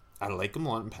 I like him a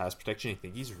lot in pass protection. I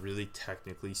think he's really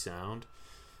technically sound.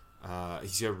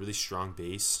 He's got a really strong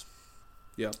base.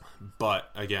 Yeah. But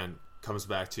again, comes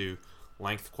back to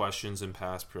length questions in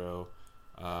pass pro.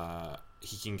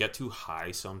 He can get too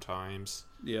high sometimes.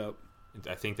 Yep.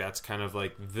 I think that's kind of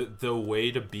like the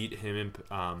way to beat him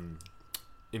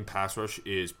in pass rush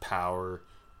is power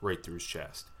right through his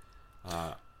chest.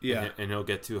 And he'll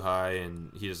get too high,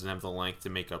 and he doesn't have the length to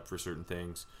make up for certain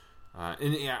things.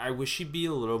 I wish he'd be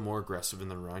a little more aggressive in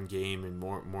the run game and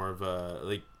more of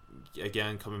a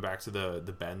again coming back to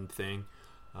the bend thing.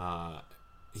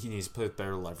 He needs to play with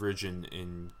better leverage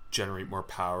and generate more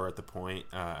power at the point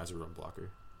as a run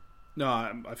blocker. No,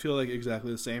 I feel like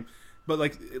exactly the same. But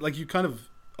like you kind of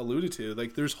alluded to,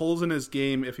 there's holes in his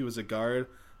game if he was a guard.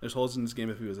 There's holes in his game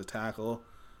if he was a tackle.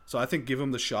 So I think give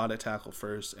him the shot at tackle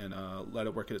first and let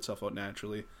it work itself out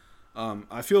naturally.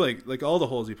 I feel like all the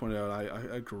holes he pointed out,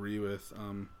 I agree with.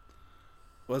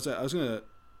 What was that? I was gonna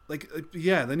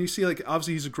then you see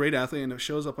obviously he's a great athlete and it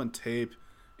shows up on tape.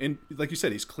 And like you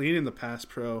said, he's clean in the pass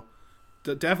pro.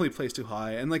 Definitely plays too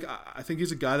high, and I think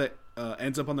he's a guy that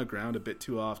ends up on the ground a bit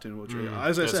too often. Which,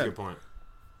 as I said, that's a good point.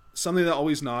 something that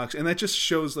always knocks, and that just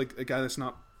shows like a guy that's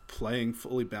not playing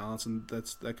fully balanced, and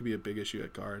that could be a big issue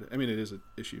at guard. I mean, it is an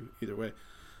issue either way.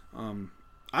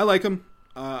 I like him.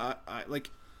 I like,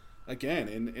 again,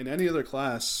 in any other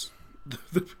class,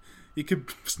 he could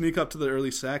sneak up to the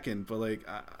early second, but like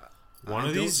one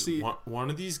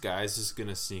of these guys is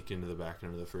gonna sneak into the back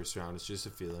end of the first round. It's just a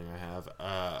feeling I have.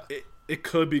 It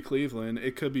could be Cleveland.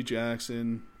 It could be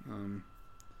Jackson.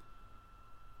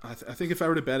 I think if I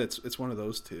were to bet, it's one of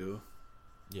those two.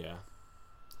 Yeah.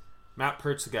 Matt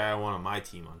Pert's the guy I want on my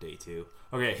team on day 2.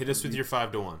 Okay, hit us with your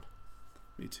 5-1.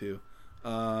 Me too.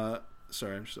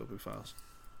 Sorry, I'm just opening files.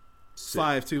 Sit.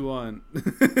 5, 2, 1.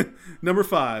 Number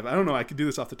 5. I don't know. I could do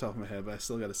this off the top of my head, but I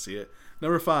still got to see it.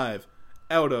 Number 5,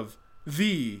 out of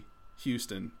the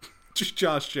Houston, just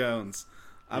Josh Jones.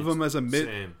 I have him as a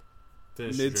mid-second.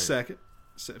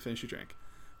 Finish your drink.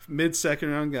 Mid-second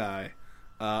round guy.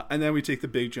 And then we take the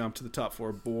big jump to the top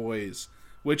 4 boys,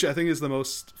 which I think is the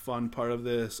most fun part of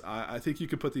this. I think you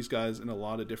could put these guys in a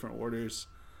lot of different orders.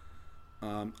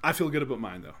 I feel good about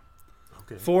mine, though.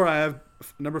 Okay.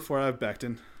 Number 4, I have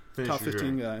Becton. Finish top your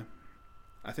 15 guy.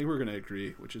 I think we're going to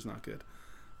agree, which is not good.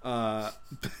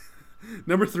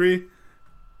 Number 3,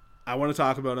 I want to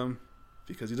talk about him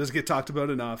because he doesn't get talked about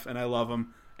enough, and I love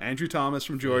him. Andrew Thomas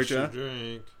from Georgia.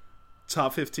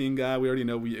 Top 15 guy. We already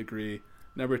know we agree.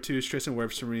 Number 2 is Tristan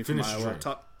Wirfs from Iowa.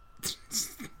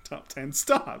 Top 10.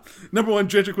 Stop. Number 1,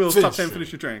 Jedrick Wills. Top 10.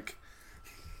 Finish your drink.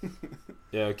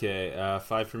 Yeah, okay.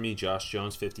 5 for me, Josh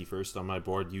Jones, 51st on my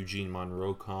board. Eugene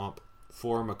Monroe comp.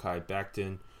 4, Mekhi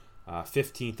Becton.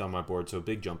 15th on my board, so a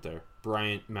big jump there.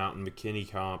 Bryant Mountain McKinney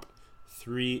comp.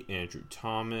 3, Andrew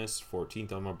Thomas.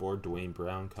 14th on my board, Dwayne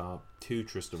Brown comp. 2,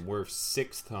 Tristan Wirfs.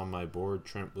 6th on my board,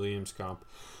 Trent Williams comp.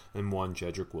 And 1,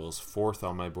 Jedrick Wills. 4th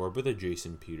on my board with a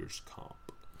Jason Peters comp.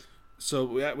 So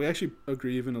we actually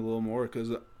agree even a little more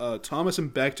because Thomas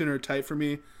and Becton are tight for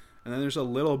me. And then there's a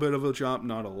little bit of a jump,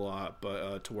 not a lot,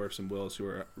 but to Wirfs and Wills, who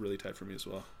are really tight for me as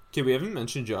well. Okay, we haven't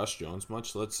mentioned Josh Jones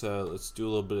much. Let's do a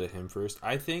little bit of him first.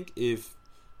 I think if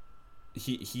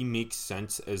he makes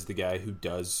sense as the guy who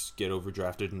does get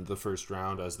overdrafted in the first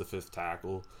round as the 5th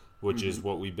tackle, which is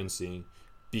what we've been seeing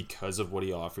because of what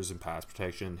he offers in pass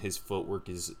protection. His footwork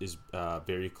is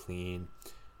very clean.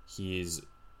 He's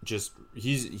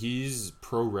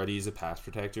pro ready as a pass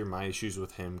protector. My issues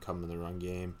with him come in the run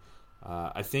game.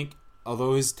 I think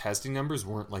although his testing numbers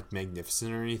weren't like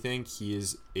magnificent or anything, he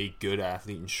is a good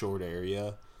athlete in short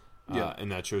area.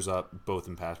 And that shows up both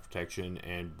in pass protection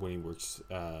and when he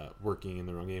working in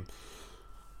the run game.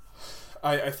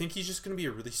 I think he's just going to be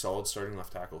a really solid starting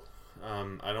left tackle.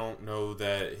 I don't know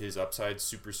that his upside's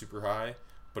super, super high,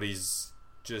 but he's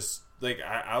just like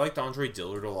I liked Andre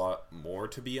Dillard a lot more,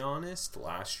 to be honest,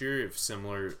 last year. If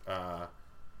similar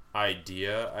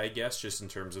idea, I guess, just in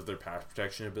terms of their pass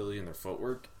protection ability and their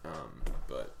footwork.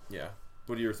 But yeah,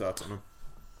 what are your thoughts on him?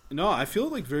 No, I feel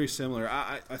like very similar.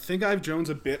 I think I have Jones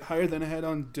a bit higher than I had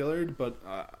on Dillard, but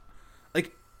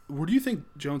like, where do you think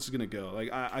Jones is going to go?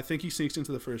 Like, I think he sneaks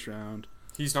into the first round.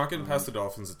 He's not getting past the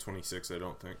Dolphins at 26, I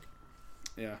don't think.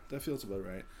 Yeah, that feels about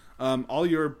right. All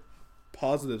your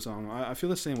positives on him, I feel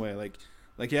the same way. Like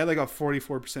he had like a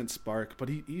 44% spark, but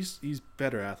he's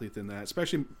better athlete than that,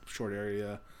 especially short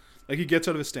area. Like, he gets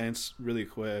out of his stance really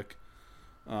quick.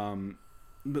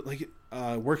 But like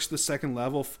works the second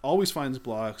level, always finds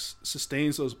blocks,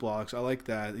 sustains those blocks. I like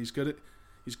that. He's good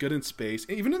in space.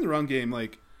 Even in the run game,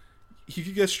 like, he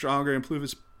could get stronger, improve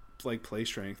his like play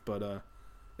strength. But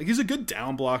like, he's a good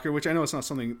down blocker, which I know it's not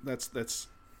something that's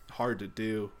hard to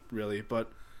do really,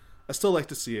 but I still like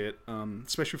to see it,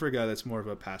 especially for a guy that's more of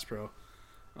a pass pro.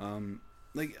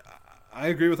 Like, I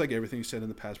agree with like everything you said in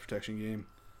the pass protection game.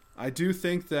 I do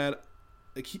think that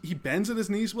like he bends at his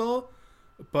knees well,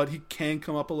 but he can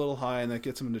come up a little high, and that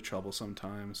gets him into trouble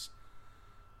sometimes.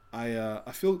 I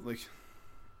feel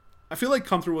like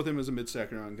comfortable with him as a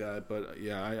mid-second round guy, but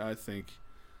yeah, I think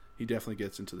he definitely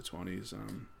gets into the 20s.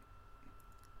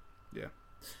 Yeah.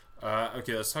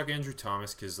 Okay, let's talk Andrew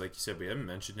Thomas, because like you said, we haven't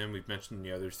mentioned him. We've mentioned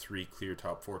the other 3 clear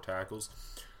top 4 tackles.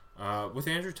 With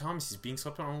Andrew Thomas, he's being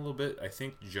slept on a little bit, I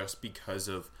think, just because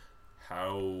of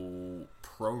how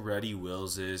pro-ready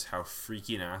Wills is, how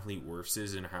freaky an athlete Wirfs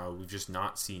is, and how we've just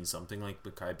not seen something like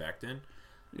Mekhi Becton.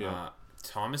 Yeah.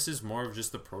 Thomas is more of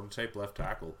just the prototype left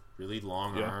tackle. Really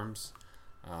long arms,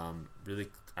 really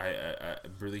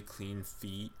clean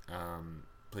feet,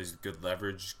 plays good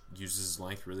leverage, uses his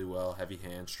length really well, heavy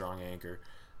hands, strong anchor,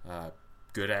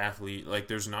 good athlete. Like,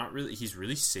 he's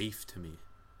really safe to me.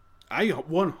 I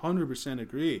 100%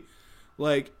 agree.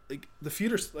 Like the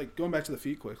feet are, like, going back to the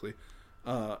feet quickly.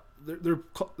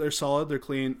 They're solid. They're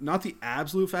clean. Not the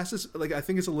absolute fastest. Like, I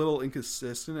think it's a little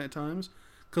inconsistent at times.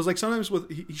 Because like sometimes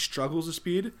he struggles with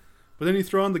speed, but then you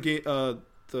throw on the game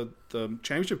the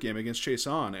championship game against Chase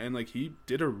On, and like he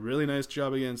did a really nice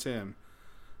job against him.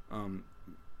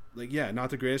 Like, yeah, not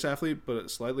the greatest athlete, but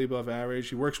slightly above average.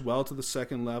 He works well to the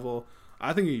second level.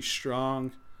 I think he's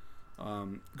strong.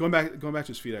 Going back to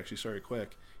his feet, actually. Sorry,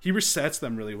 quick. He resets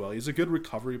them really well. He's a good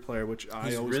recovery player, which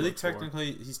I always look for.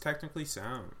 He's technically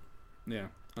sound. Yeah.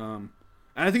 And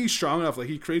I think he's strong enough. Like,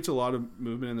 he creates a lot of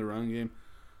movement in the run game.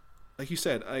 Like you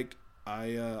said, like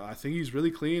I think he's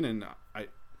really clean, and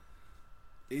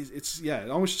it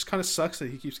almost just kind of sucks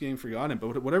that he keeps getting forgotten.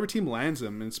 But whatever team lands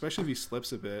him, and especially if he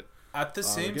slips a bit. At the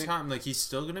same time, like, he's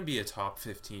still going to be a top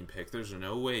 15 pick. There's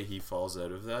no way he falls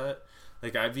out of that.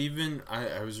 Like, I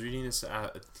was reading this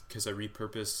because I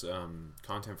repurpose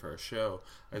content for our show.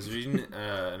 I was reading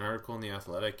an article in The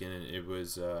Athletic, and it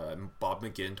was Bob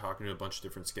McGinn talking to a bunch of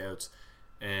different scouts,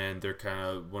 and they're kind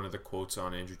of, one of the quotes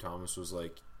on Andrew Thomas was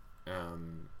like,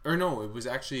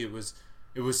 it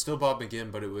was still Bob McGinn,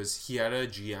 but he had a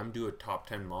GM do a top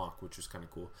 10 mock, which was kind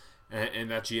of cool. And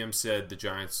that GM said the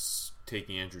Giants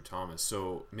taking Andrew Thomas.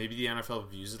 So maybe the NFL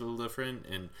views it a little different,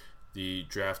 and the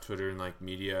draft Twitter and like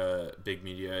big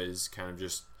media is kind of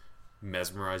just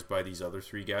mesmerized by these other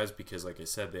three guys because, like I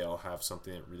said, they all have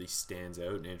something that really stands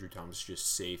out, and Andrew Thomas is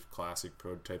just safe, classic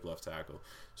prototype left tackle.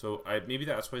 So maybe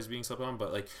that's why he's being slept on.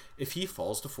 But like, if he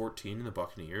falls to 14 in the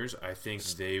Buccaneers, I think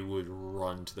they would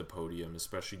run to the podium,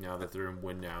 especially now that they're in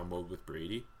win now mode with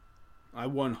Brady. I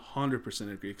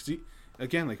 100% agree because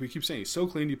again, like we keep saying, he's so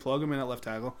clean. You plug him in at left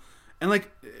tackle, and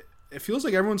like it feels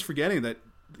like everyone's forgetting that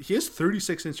he has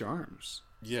 36-inch arms.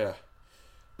 Yeah,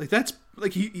 like that's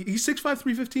like he's 6'5",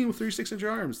 315 with 36-inch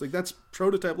arms. Like that's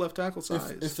prototype left tackle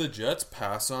size. If the Jets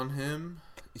pass on him,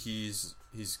 and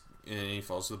he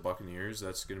falls to the Buccaneers,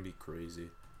 that's gonna be crazy.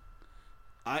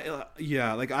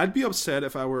 Like I'd be upset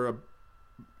if I were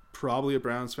probably a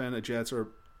Browns fan, a Jets, or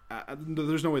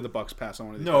there's no way the Bucs pass on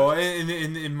one of these. No, guys.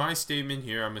 In my statement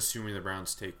here, I'm assuming the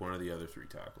Browns take one of the other three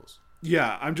tackles.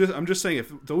 Yeah, I'm just saying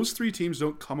if those three teams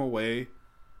don't come away,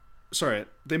 sorry,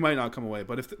 they might not come away,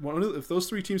 but if those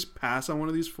three teams pass on one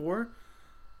of these four,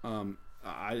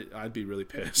 I'd be really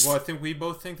pissed. Well, I think we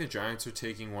both think the Giants are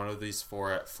taking one of these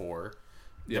four at 4.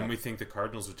 Then we think the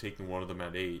Cardinals are taking one of them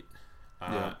at 8.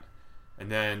 And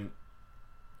then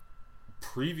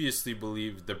previously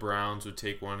believed the Browns would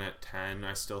take one at 10.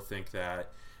 I still think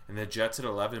that. And the Jets at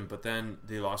 11, but then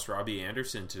they lost Robbie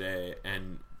Anderson today,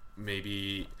 and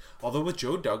maybe, although with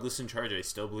Joe Douglas in charge, I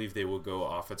still believe they will go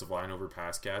offensive line over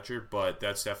pass catcher, but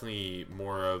that's definitely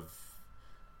more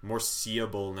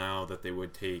seeable now that they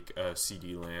would take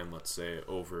CD Lamb, let's say,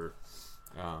 over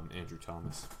Andrew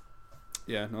Thomas.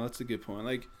 Yeah, no, that's a good point.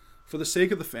 Like, for the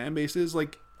sake of the fan bases,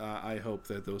 like, I hope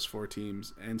that those 4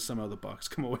 teams and somehow the Bucs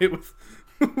come away with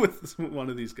one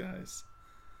of these guys.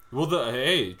 Well,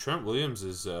 Trent Williams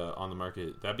is on the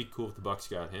market. That'd be cool if the Bucs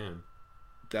got him.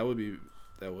 That would be.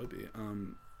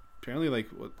 Apparently, like,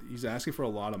 he's asking for a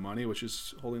lot of money, which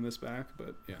is holding this back.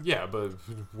 But yeah. Yeah, but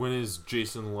when has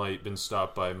Jason Light been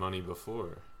stopped by money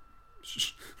before?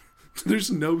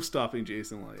 There's no stopping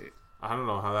Jason Light. I don't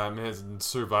know how that man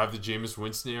survived the Jameis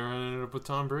Winston era and ended up with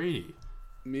Tom Brady.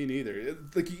 Me neither.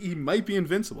 Like, he might be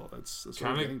invincible. That's what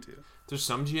I'm getting to. There's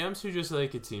some GMs who just,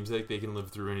 like, it seems like they can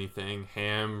live through anything.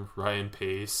 Ham, Ryan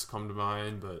Pace come to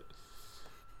mind, but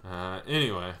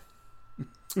anyway,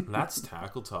 that's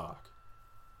Tackle Talk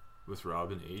with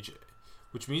Rob and AJ,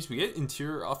 which means we get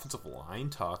interior offensive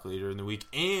line talk later in the week,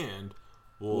 and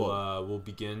we'll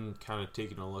begin kind of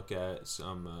taking a look at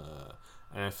some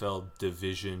NFL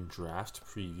division draft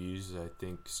previews, I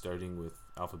think starting with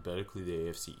alphabetically the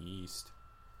AFC East.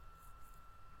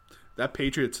 That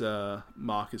Patriots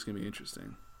mock is going to be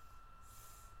interesting.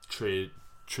 Trade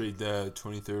the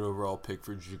 23rd overall pick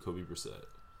for Jacoby Brissett.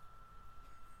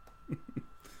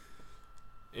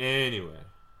 Anyway,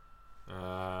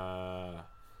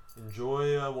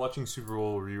 enjoy watching Super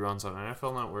Bowl reruns on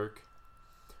NFL Network.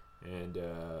 And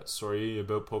sorry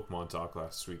about Pokemon talk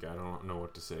last week. I don't know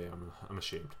what to say. I'm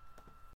ashamed.